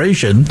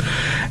consideration.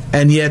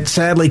 And yet,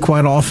 sadly,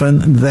 quite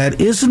often, that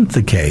isn't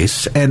the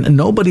case. And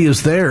nobody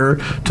is there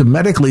to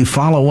medically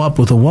follow up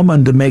with a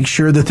woman to make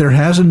sure that there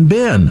hasn't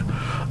been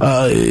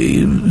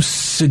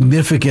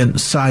significant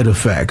side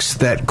effects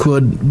that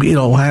could,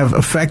 have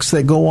effects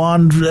that go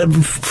on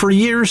for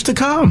years to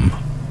come.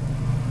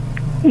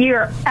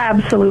 You're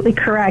absolutely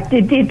correct.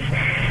 It's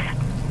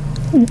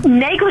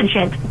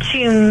negligent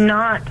to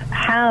not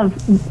have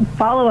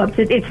follow-ups.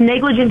 It's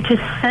negligent to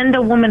send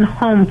a woman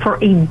home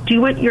for a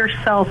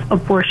do-it-yourself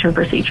abortion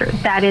procedure.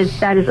 That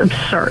is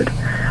absurd.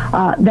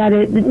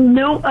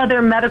 no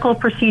other medical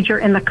procedure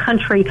in the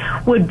country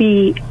would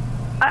be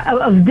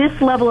of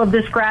this level, of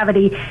this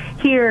gravity.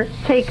 Here,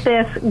 take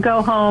this,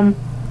 go home,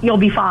 you'll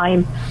be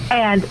fine.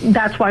 And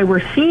that's why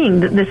we're seeing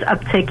this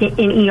uptick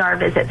in ER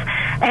visits.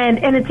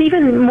 And it's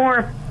even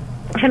more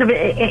kind of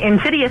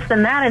insidious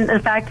than that, in the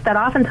fact that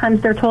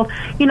oftentimes they're told,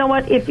 you know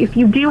what, if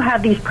you do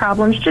have these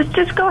problems,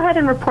 just go ahead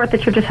and report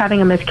that you're just having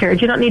a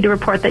miscarriage. You don't need to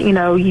report that,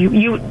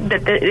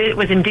 that it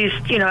was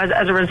induced,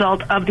 as a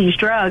result of these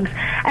drugs.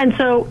 And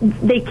so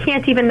they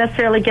can't even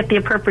necessarily get the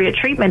appropriate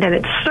treatment, and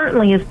it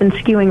certainly has been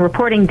skewing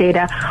reporting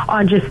data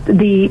on just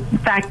the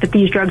fact that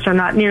these drugs are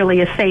not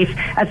nearly as safe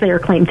as they are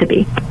claimed to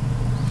be.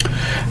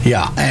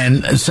 Yeah,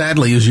 and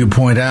sadly, as you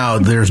point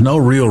out, there's no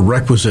real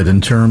requisite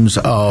in terms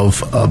of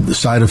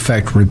side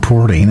effect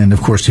reporting. And,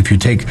 of course, if you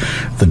take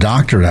the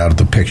doctor out of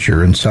the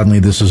picture and suddenly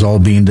this is all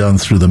being done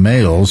through the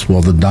mails,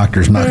 well, the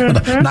doctor's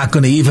not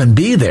going to even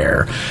be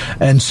there.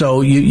 And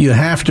so you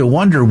have to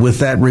wonder, with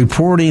that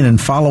reporting and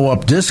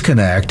follow-up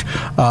disconnect,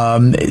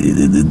 the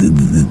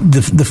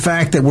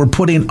fact that we're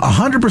putting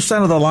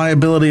 100% of the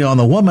liability on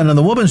the woman, and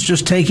the woman's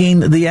just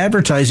taking the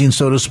advertising,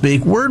 so to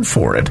speak, word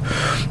for it.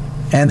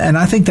 And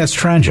I think that's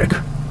tragic.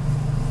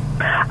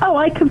 Oh,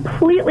 I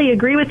completely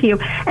agree with you.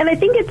 And I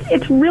think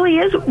it really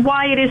is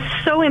why it is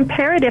so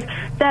imperative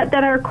that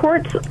our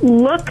courts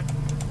look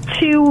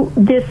to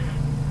this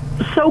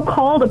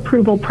so-called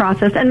approval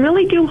process and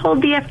really do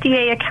hold the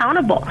FDA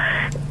accountable.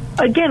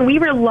 Again, we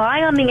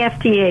rely on the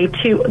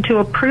FDA to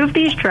approve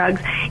these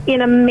drugs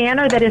in a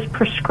manner that is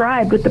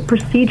prescribed, with the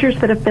procedures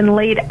that have been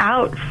laid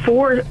out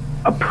for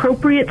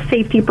appropriate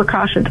safety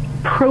precautions,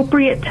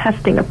 appropriate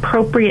testing,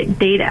 appropriate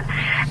data.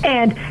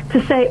 And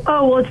to say,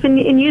 oh, well, it's been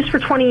in use for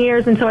 20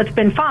 years and so it's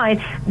been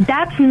fine,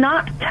 that's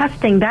not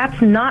testing,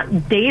 that's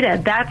not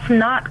data, that's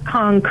not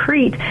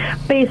concrete,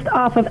 based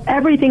off of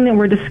everything that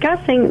we're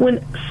discussing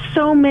when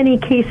so many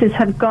cases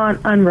have gone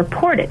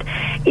unreported.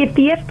 If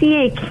the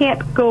FDA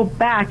can't go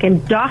back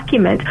and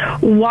document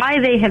why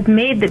they have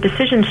made the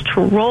decisions to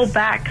roll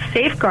back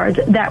safeguards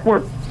that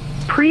were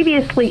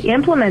previously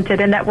implemented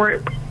and that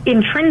were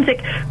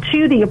intrinsic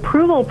to the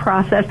approval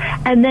process,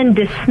 and then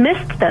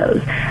dismissed those,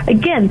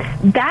 again,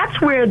 that's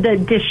where the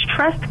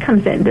distrust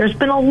comes in. There's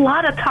been a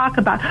lot of talk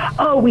about,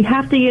 we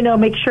have to,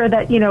 make sure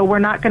that, we're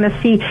not going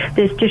to see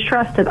this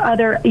distrust of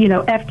other,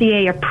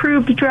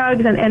 FDA-approved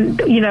drugs and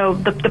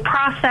the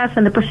process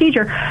and the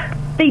procedure.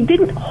 They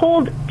didn't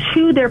hold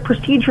to their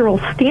procedural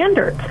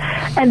standards,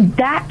 and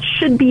that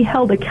should be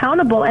held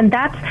accountable. And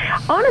that's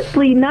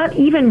honestly not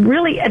even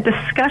really a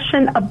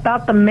discussion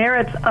about the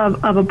merits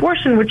of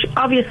abortion, which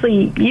obviously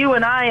you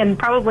and I and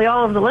probably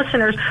all of the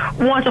listeners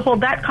want to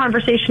hold that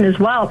conversation as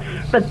well.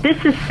 But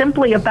this is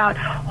simply about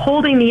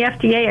holding the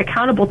FDA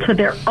accountable to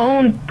their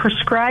own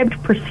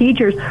prescribed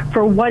procedures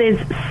for what is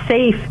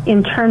safe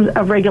in terms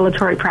of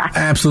regulatory practice.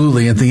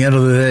 Absolutely. At the end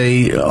of the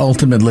day,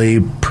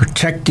 ultimately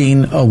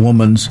protecting a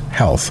woman's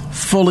health,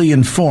 fully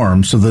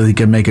informed, so that they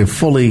can make a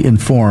fully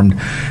informed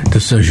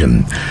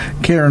decision.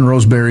 Karen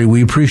Roseberry,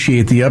 we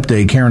appreciate the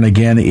update. Karen,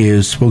 again,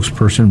 is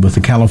spokesperson with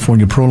the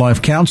California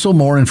Pro-Life Council.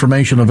 More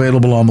information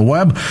available on the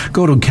web.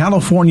 Go to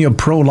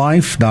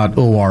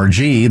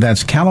californiaprolife.org.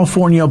 That's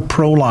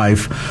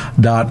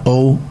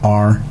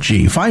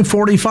californiaprolife.org.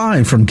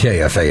 545 from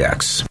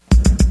KFAX.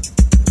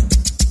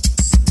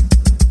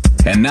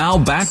 And now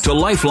back to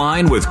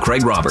Lifeline with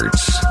Craig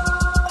Roberts.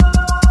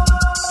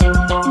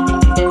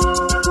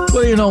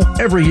 Well,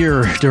 every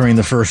year during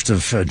the 1st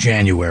of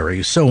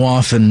January, so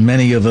often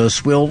many of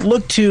us will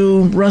look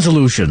to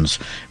resolutions.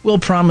 We'll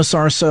promise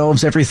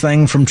ourselves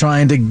everything from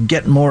trying to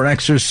get more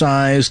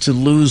exercise, to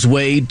lose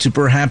weight, to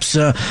perhaps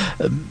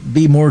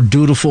be more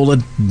dutiful at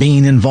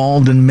being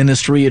involved in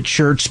ministry at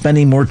church,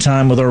 spending more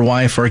time with our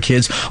wife, our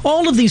kids,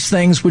 all of these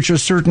things which are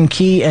certain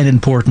key and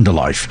important to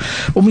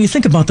life. When you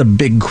think about the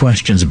big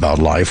questions about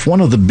life,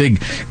 one of the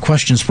big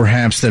questions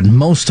perhaps that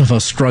most of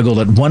us struggle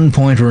at one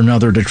point or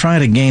another to try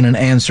to gain an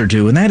answer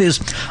to, and that is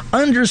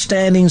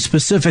understanding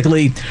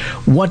specifically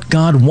what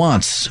God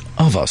wants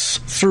of us,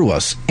 through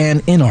us,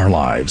 and in our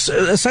lives.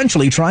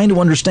 Essentially trying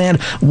to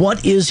understand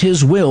what is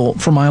His will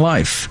for my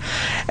life.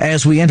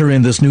 As we enter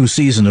in this new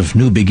season of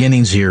new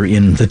beginnings here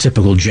in the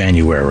typical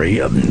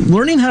January,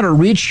 learning how to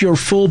reach your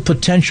full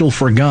potential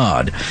for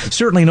God.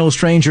 Certainly no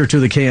stranger to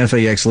the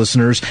KFAX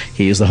listeners.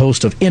 He is the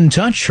host of In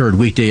Touch, heard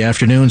weekday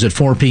afternoons at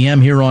 4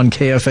 p.m. here on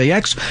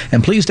KFAX.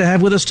 And pleased to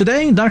have with us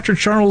today Dr.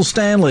 Charles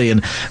Stanley.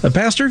 And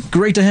Pastor,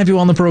 great to have you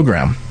on the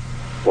program.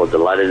 Well,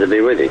 delighted to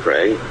be with you,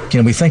 Craig.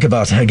 We think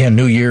about, again,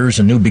 New Year's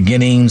and new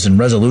beginnings and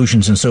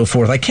resolutions and so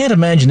forth. I can't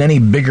imagine any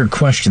bigger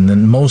question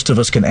than most of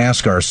us can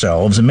ask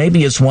ourselves. And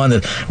maybe it's one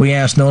that we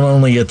ask not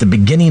only at the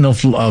beginning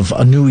of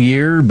a new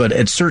year, but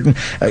at certain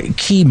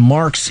key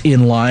marks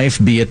in life,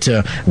 be it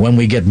when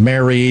we get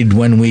married,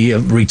 when we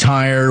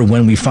retire,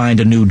 when we find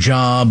a new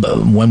job,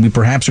 when we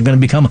perhaps are going to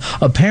become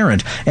a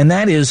parent. And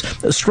that is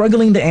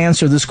struggling to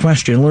answer this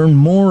question, learn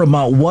more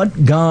about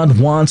what God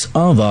wants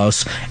of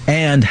us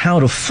and how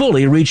to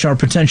fully reach our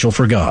potential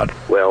for God?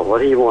 Well,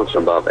 what he wants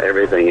above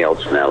everything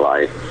else in our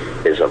life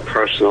is a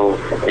personal,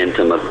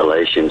 intimate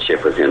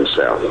relationship with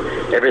himself.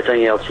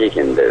 Everything else he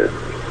can do.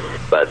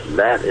 But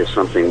that is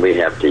something we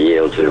have to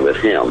yield to with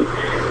him.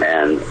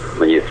 And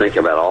when you think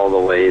about all the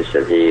ways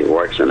that he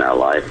works in our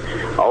life,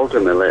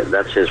 ultimately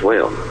that's his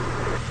will.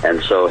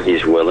 And so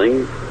he's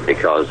willing,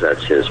 because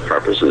that's his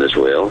purpose and his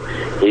will.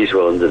 He's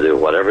willing to do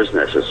whatever is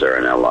necessary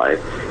in our life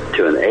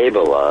to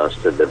enable us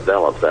to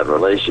develop that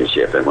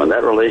relationship. And when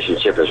that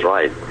relationship is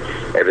right,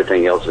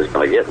 everything else is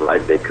going to get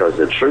right, because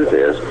the truth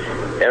is,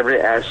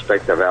 every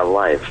aspect of our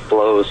life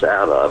flows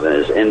out of and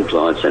is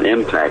influenced and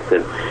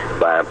impacted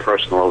by a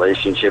personal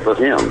relationship with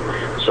him.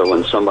 So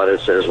when somebody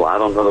says, well, I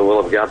don't know the will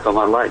of God for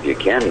my life, you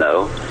can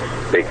know,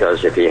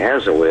 because if he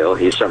has a will,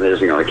 he certainly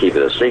isn't going to keep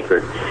it a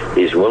secret.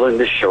 He's willing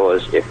to show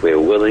us if we're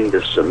willing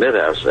to submit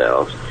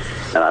ourselves.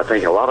 And I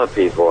think a lot of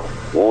people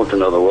want to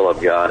know the will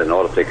of God in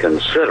order to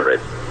consider it,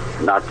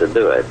 not to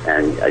do it,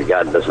 and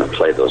God doesn't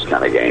play those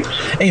kind of games.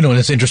 You know, and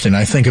it's interesting.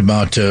 I think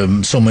about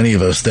so many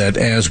of us that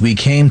as we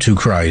came to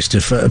Christ,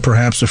 if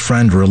perhaps a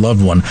friend or a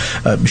loved one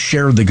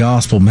shared the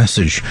gospel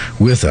message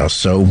with us.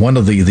 So one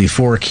of the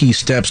four key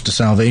steps to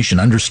salvation,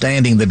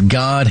 understanding that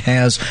God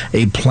has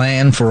a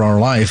plan for our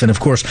life, and of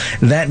course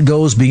that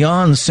goes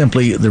beyond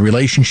simply the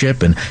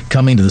relationship and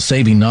coming to the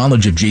saving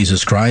knowledge of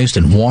Jesus Christ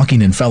and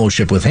walking in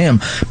fellowship with him,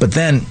 but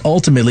then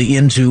ultimately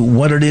into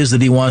what it is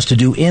that he wants to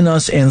do in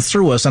us and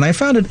through us. And I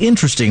found it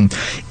interesting.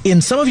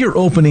 In some of your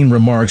opening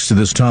remarks to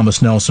this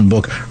Thomas Nelson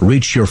book,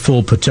 Reach Your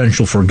Full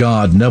Potential for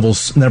God, Never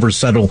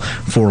Settle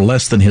for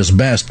Less Than His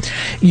Best,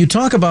 you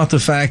talk about the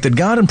fact that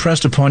God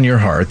impressed upon your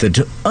heart that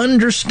to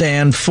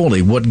understand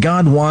fully what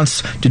God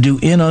wants to do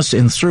in us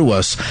and through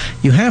us,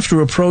 you have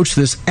to approach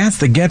this at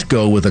the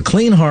get-go with a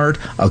clean heart,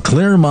 a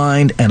clear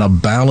mind, and a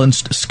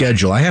balanced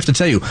schedule. I have to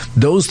tell you,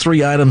 those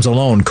three items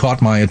alone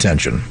caught my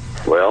attention.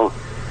 Well,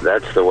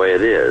 that's the way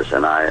it is.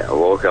 And I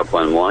woke up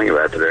one morning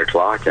about 3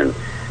 o'clock and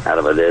out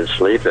of a dead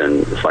sleep, and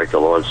it's like the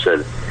Lord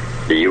said,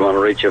 do you want to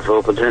reach your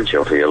full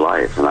potential for your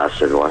life? And I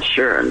said, well,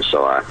 sure. And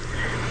so I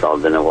thought I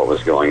didn't know what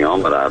was going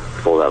on, but I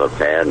pulled out a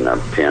pad and a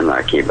pen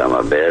I keep by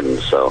my bed. And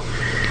so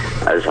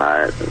as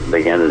I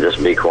began to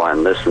just be quiet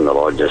and listen, the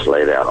Lord just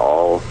laid out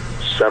all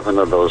 7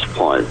 of those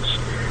points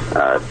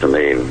to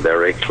me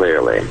very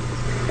clearly.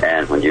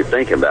 And when you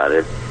think about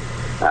it,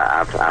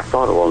 I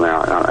thought, well,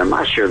 now, am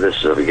I sure this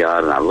is of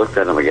God? And I looked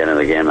at him again and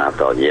again, and I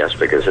thought, yes,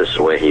 because this is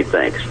the way he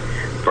thinks.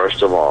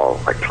 First of all,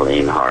 a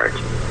clean heart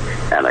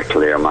and a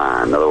clear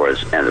mind. In other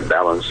words, and a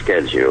balanced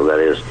schedule. That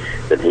is,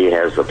 that he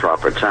has the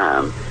proper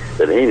time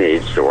that he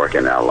needs to work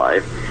in our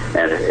life.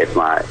 And if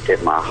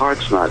my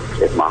heart's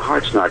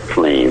not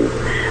clean,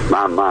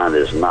 my mind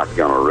is not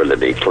going to really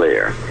be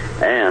clear,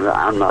 and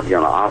I'm not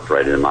going to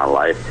operate in my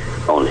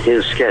life on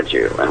his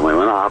schedule. And when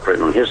I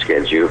operate on his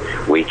schedule,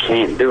 we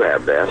can't do our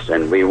best,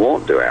 and we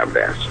won't do our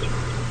best.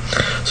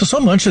 So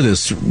much of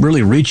this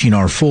really reaching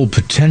our full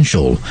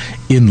potential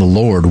in the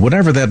Lord,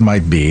 whatever that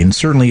might be, and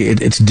certainly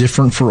it's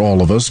different for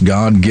all of us.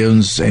 God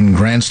gives and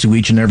grants to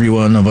each and every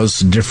one of us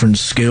different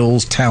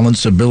skills,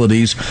 talents,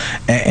 abilities,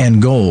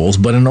 and goals.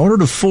 But in order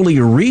to fully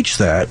reach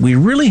that, we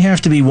really have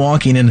to be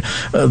walking in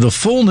the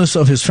fullness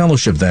of his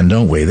fellowship then,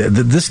 don't we?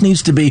 This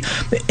needs to be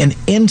an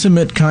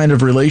intimate kind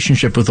of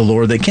relationship with the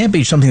Lord that can't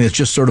be something that's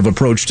just sort of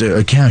approached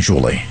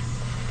casually.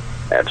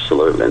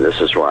 Absolutely, and this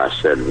is why I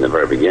said in the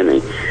very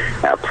beginning,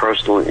 our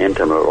personal,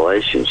 intimate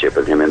relationship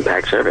with him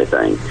impacts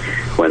everything.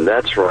 When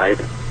that's right,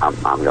 I'm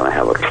going to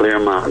have a clear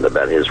mind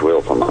about his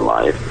will for my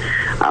life.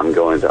 I'm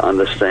going to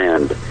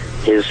understand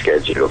his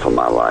schedule for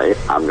my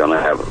life. I'm going to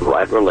have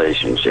right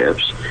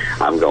relationships.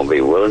 I'm going to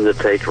be willing to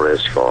take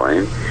risks for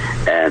him,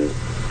 and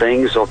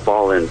things will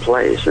fall in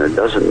place. And it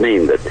doesn't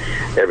mean that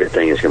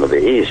everything is going to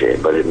be easy,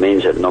 but it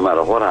means that no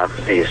matter what I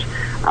face,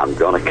 I'm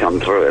going to come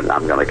through it.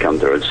 I'm going to come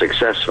through it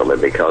successfully,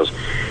 because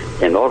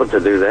in order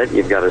to do that,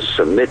 you've got to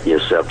submit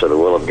yourself to the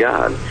will of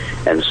God.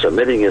 And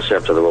submitting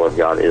yourself to the will of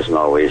God isn't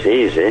always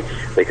easy,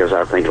 because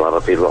I think a lot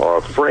of people are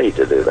afraid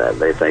to do that.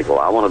 They think, well,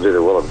 I want to do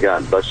the will of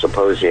God, but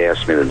suppose he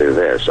asks me to do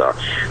this, or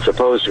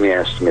suppose he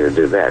asks me to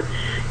do that.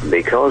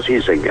 Because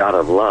he's a God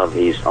of love,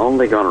 he's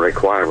only going to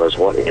require of us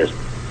what is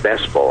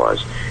best for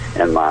us.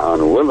 And my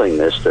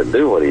unwillingness to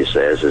do what he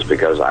says is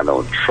because I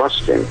don't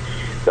trust him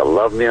to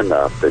love me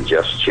enough to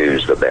just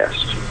choose the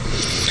best.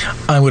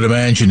 I would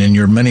imagine in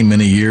your many,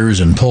 many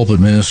years in pulpit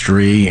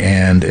ministry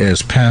and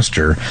as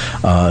pastor,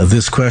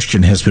 this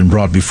question has been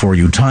brought before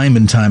you time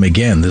and time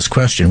again. This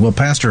question, well,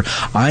 Pastor,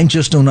 I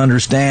just don't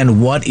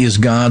understand what is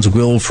God's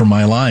will for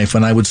my life.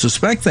 And I would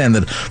suspect then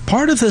that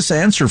part of this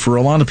answer for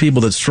a lot of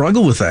people that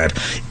struggle with that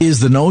is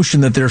the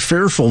notion that they're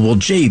fearful. Well,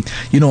 gee,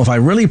 if I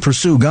really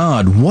pursue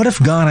God, what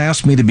if God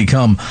asked me to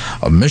become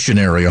a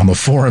missionary on the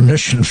foreign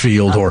mission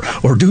field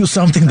or do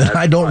something that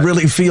I don't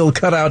really feel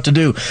cut out to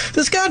do?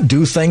 Does God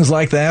do things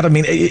like that? I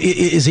mean,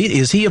 is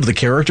he of the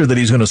character that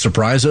he's going to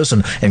surprise us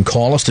and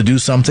call us to do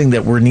something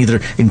that we're neither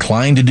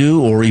inclined to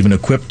do or even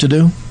equipped to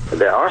do?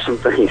 There are some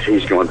things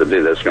he's going to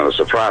do that's going to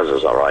surprise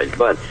us, all right.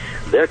 But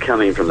they're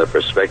coming from the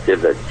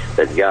perspective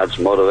that God's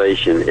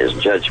motivation is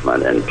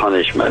judgment and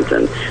punishment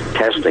and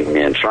testing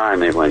me and trying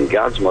me, when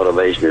God's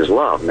motivation is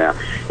love. Now,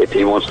 if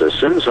he wants to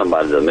send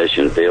somebody to the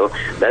mission field,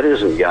 that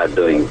isn't God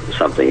doing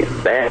something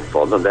bad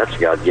for them. That's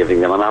God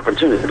giving them an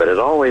opportunity. But it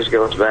always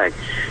goes back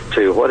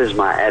to, what is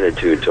my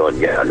attitude toward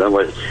God? In other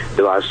words,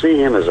 do I see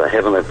him as a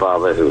heavenly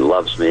Father who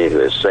loves me, who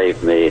has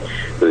saved me,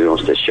 who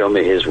wants to show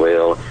me his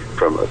will,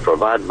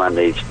 provide my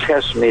needs,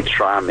 test me,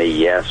 try me,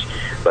 yes,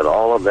 but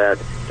all of that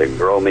to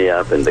grow me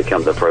up and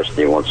become the person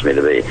he wants me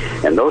to be.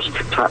 And those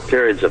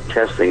periods of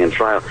testing and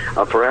trial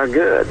are for our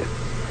good.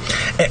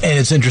 And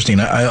it's interesting.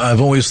 I've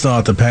always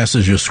thought the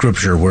passage of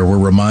Scripture where we're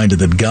reminded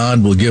that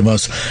God will give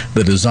us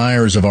the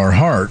desires of our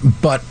heart,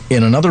 but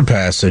in another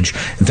passage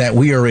that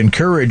we are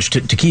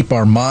encouraged to keep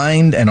our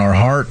mind and our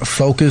heart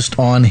focused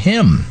on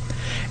him.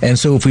 And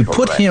so if we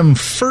put him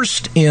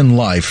first in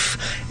life,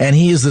 and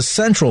he is the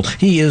central,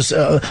 he is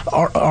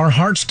our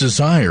heart's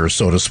desire,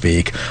 so to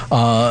speak,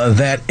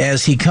 that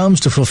as he comes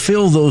to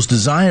fulfill those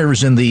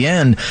desires in the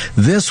end,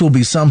 this will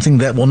be something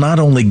that will not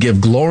only give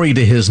glory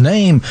to his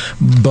name,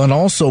 but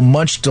also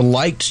much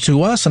delight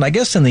to us. And I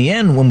guess in the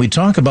end, when we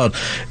talk about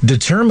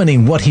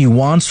determining what he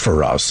wants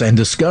for us and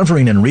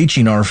discovering and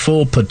reaching our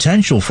full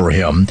potential for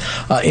him,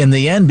 in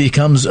the end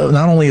becomes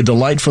not only a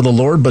delight for the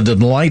Lord, but a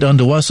delight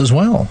unto us as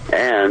well.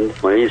 And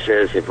when he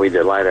says if we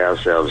delight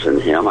ourselves in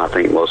him, I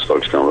think most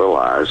folks don't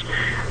realize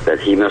that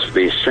he must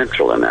be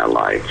central in our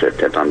life. That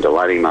if I'm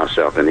delighting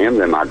myself in him,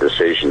 then my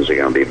decisions are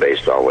going to be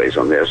based always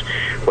on this.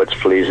 What's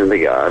pleasing to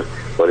God?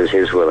 What is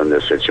his will in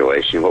this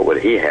situation? What would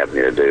he have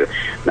me to do?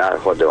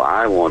 Not what do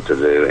I want to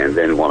do, and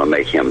then want to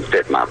make him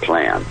fit my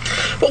plan.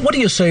 But what do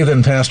you say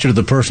then, Pastor, to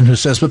the person who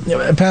says, but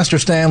Pastor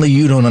Stanley,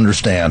 you don't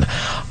understand.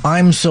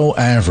 I'm so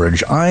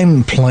average.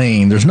 I'm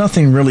plain. There's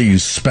nothing really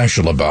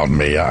special about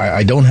me.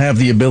 I don't have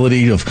the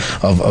ability of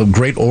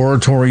great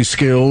oratory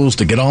skills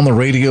to get on the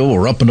radio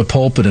or up in the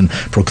pulpit and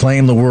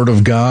proclaim the Word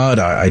of God.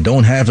 I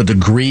don't have a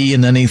degree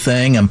in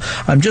anything.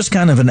 I'm just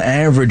kind of an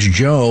average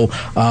Joe.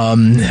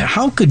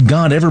 How could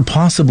God ever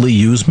possibly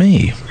use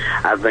me?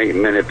 I think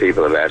many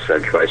people have asked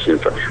that question.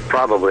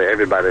 Probably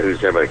everybody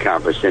who's ever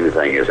accomplished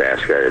anything has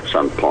asked that at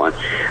some point.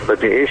 But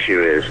the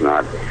issue is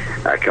not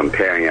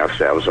comparing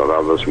ourselves with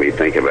others. We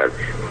think about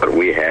what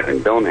we have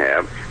and don't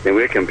have, then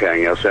we're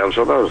comparing ourselves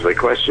with others. The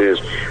question is,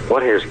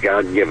 what has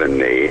God given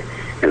me?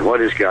 And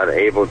what is God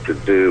able to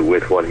do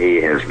with what he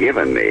has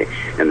given me?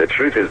 And the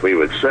truth is, we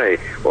would say,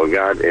 well,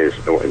 God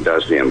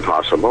does the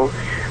impossible.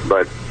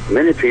 But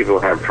many people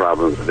have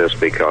problems with this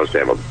because they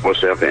have a poor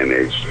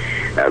self-image.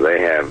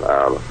 They have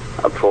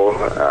a poor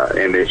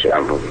image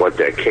of what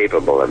they're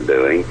capable of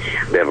doing.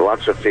 They have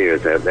lots of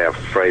fears. They're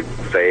afraid to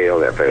fail.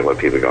 They're afraid of what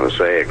people are going to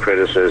say,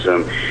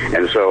 criticism.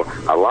 And so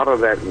a lot of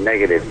that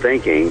negative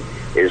thinking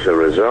is the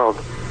result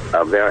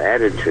of their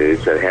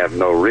attitudes that have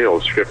no real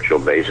scriptural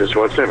basis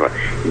whatsoever.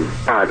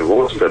 God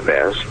wants the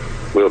best,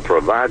 will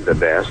provide the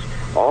best.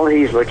 All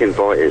he's looking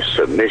for is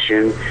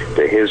submission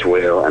to his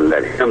will, and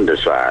let him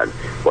decide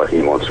what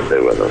he wants to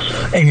do with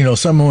us. And,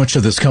 so much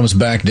of this comes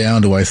back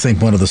down to, I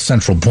think, one of the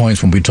central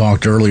points when we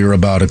talked earlier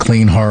about a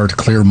clean heart,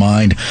 clear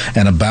mind,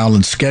 and a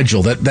balanced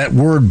schedule. That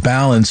word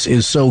balance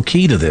is so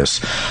key to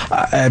this.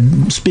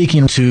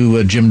 Speaking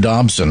to Jim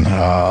Dobson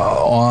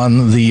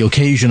on the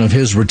occasion of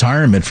his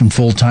retirement from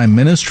full-time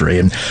ministry,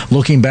 and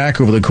looking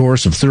back over the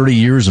course of 30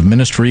 years of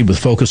ministry with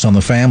focus on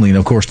the family, and,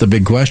 of course, the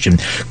big question,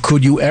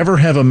 could you ever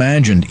have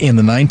imagined in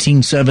the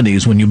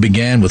 1970s, when you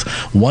began with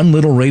one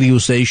little radio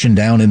station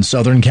down in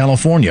Southern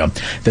California,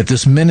 that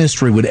this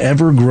ministry would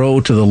ever grow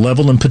to the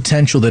level and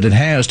potential that it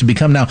has to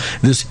become now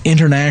this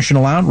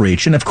international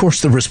outreach? And of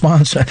course, the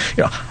response,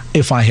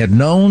 if I had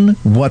known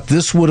what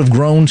this would have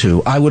grown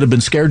to, I would have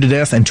been scared to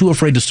death and too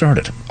afraid to start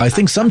it. I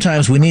think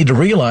sometimes we need to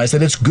realize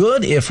that it's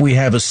good if we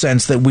have a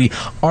sense that we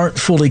aren't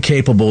fully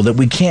capable, that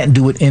we can't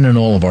do it in and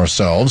all of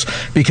ourselves,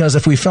 because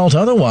if we felt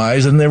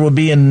otherwise, then there would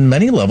be, in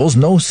many levels,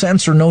 no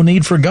sense or no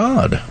need for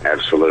God.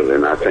 Absolutely.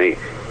 And I think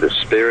the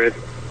spirit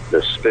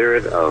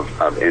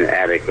of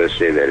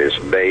inadequacy that is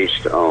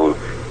based on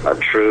a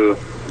true,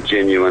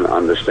 genuine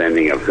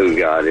understanding of who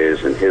God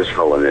is and his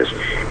holiness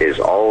is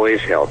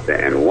always healthy.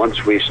 And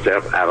once we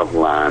step out of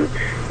line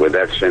with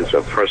that sense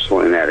of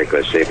personal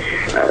inadequacy,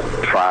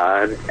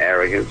 pride,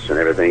 arrogance, and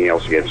everything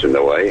else gets in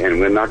the way, and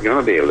we're not going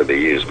to be able to be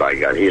used by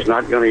God. He's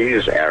not going to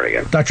use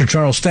arrogance. Dr.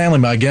 Charles Stanley,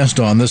 my guest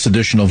on this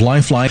edition of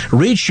Lifeline.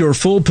 Reach your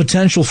full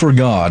potential for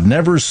God.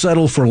 Never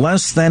settle for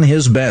less than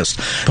his best.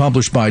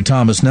 Published by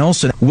Thomas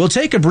Nelson. We'll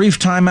take a brief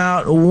time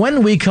out.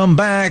 When we come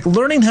back,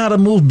 learning how to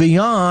move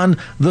beyond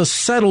the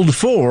settled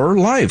for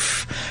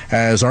life,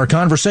 as our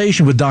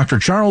conversation with Dr.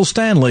 Charles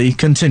Stanley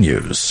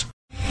continues.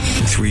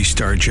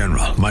 3-star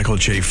General Michael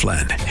J.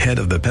 Flynn, head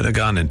of the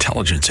Pentagon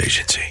Intelligence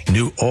Agency,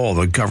 knew all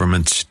the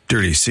government's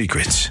dirty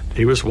secrets.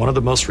 He was one of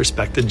the most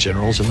respected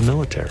generals in the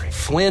military.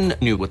 Flynn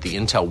knew what the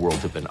intel world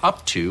had been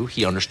up to.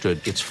 He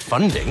understood its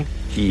funding.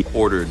 He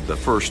ordered the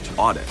first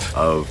audit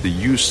of the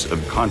use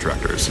of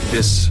contractors.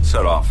 This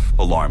set off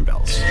alarm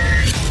bells.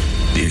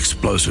 The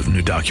explosive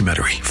new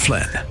documentary,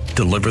 Flynn,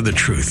 Deliver the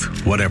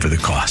truth, whatever the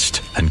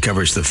cost, and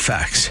covers the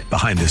facts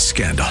behind this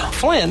scandal.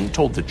 Flynn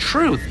told the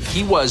truth.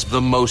 He was the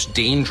most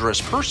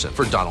dangerous person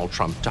for Donald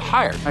Trump to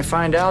hire. I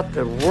find out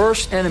the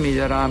worst enemy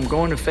that I'm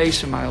going to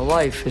face in my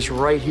life is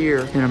right here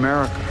in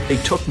America. They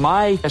took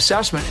my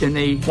assessment and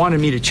they wanted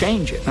me to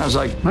change it. And I was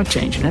like, I'm not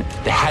changing it.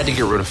 They had to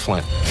get rid of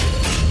Flynn.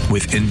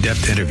 With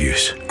in-depth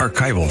interviews,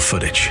 archival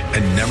footage,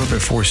 and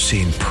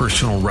never-before-seen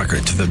personal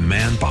records of the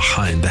man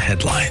behind the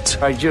headlines.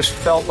 I just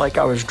felt like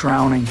I was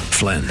drowning.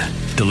 Flynn,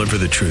 deliver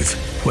the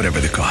truth, whatever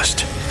the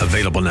cost.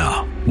 Available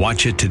now.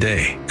 Watch it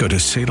today. Go to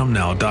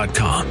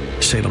salemnow.com.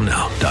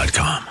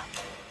 salemnow.com.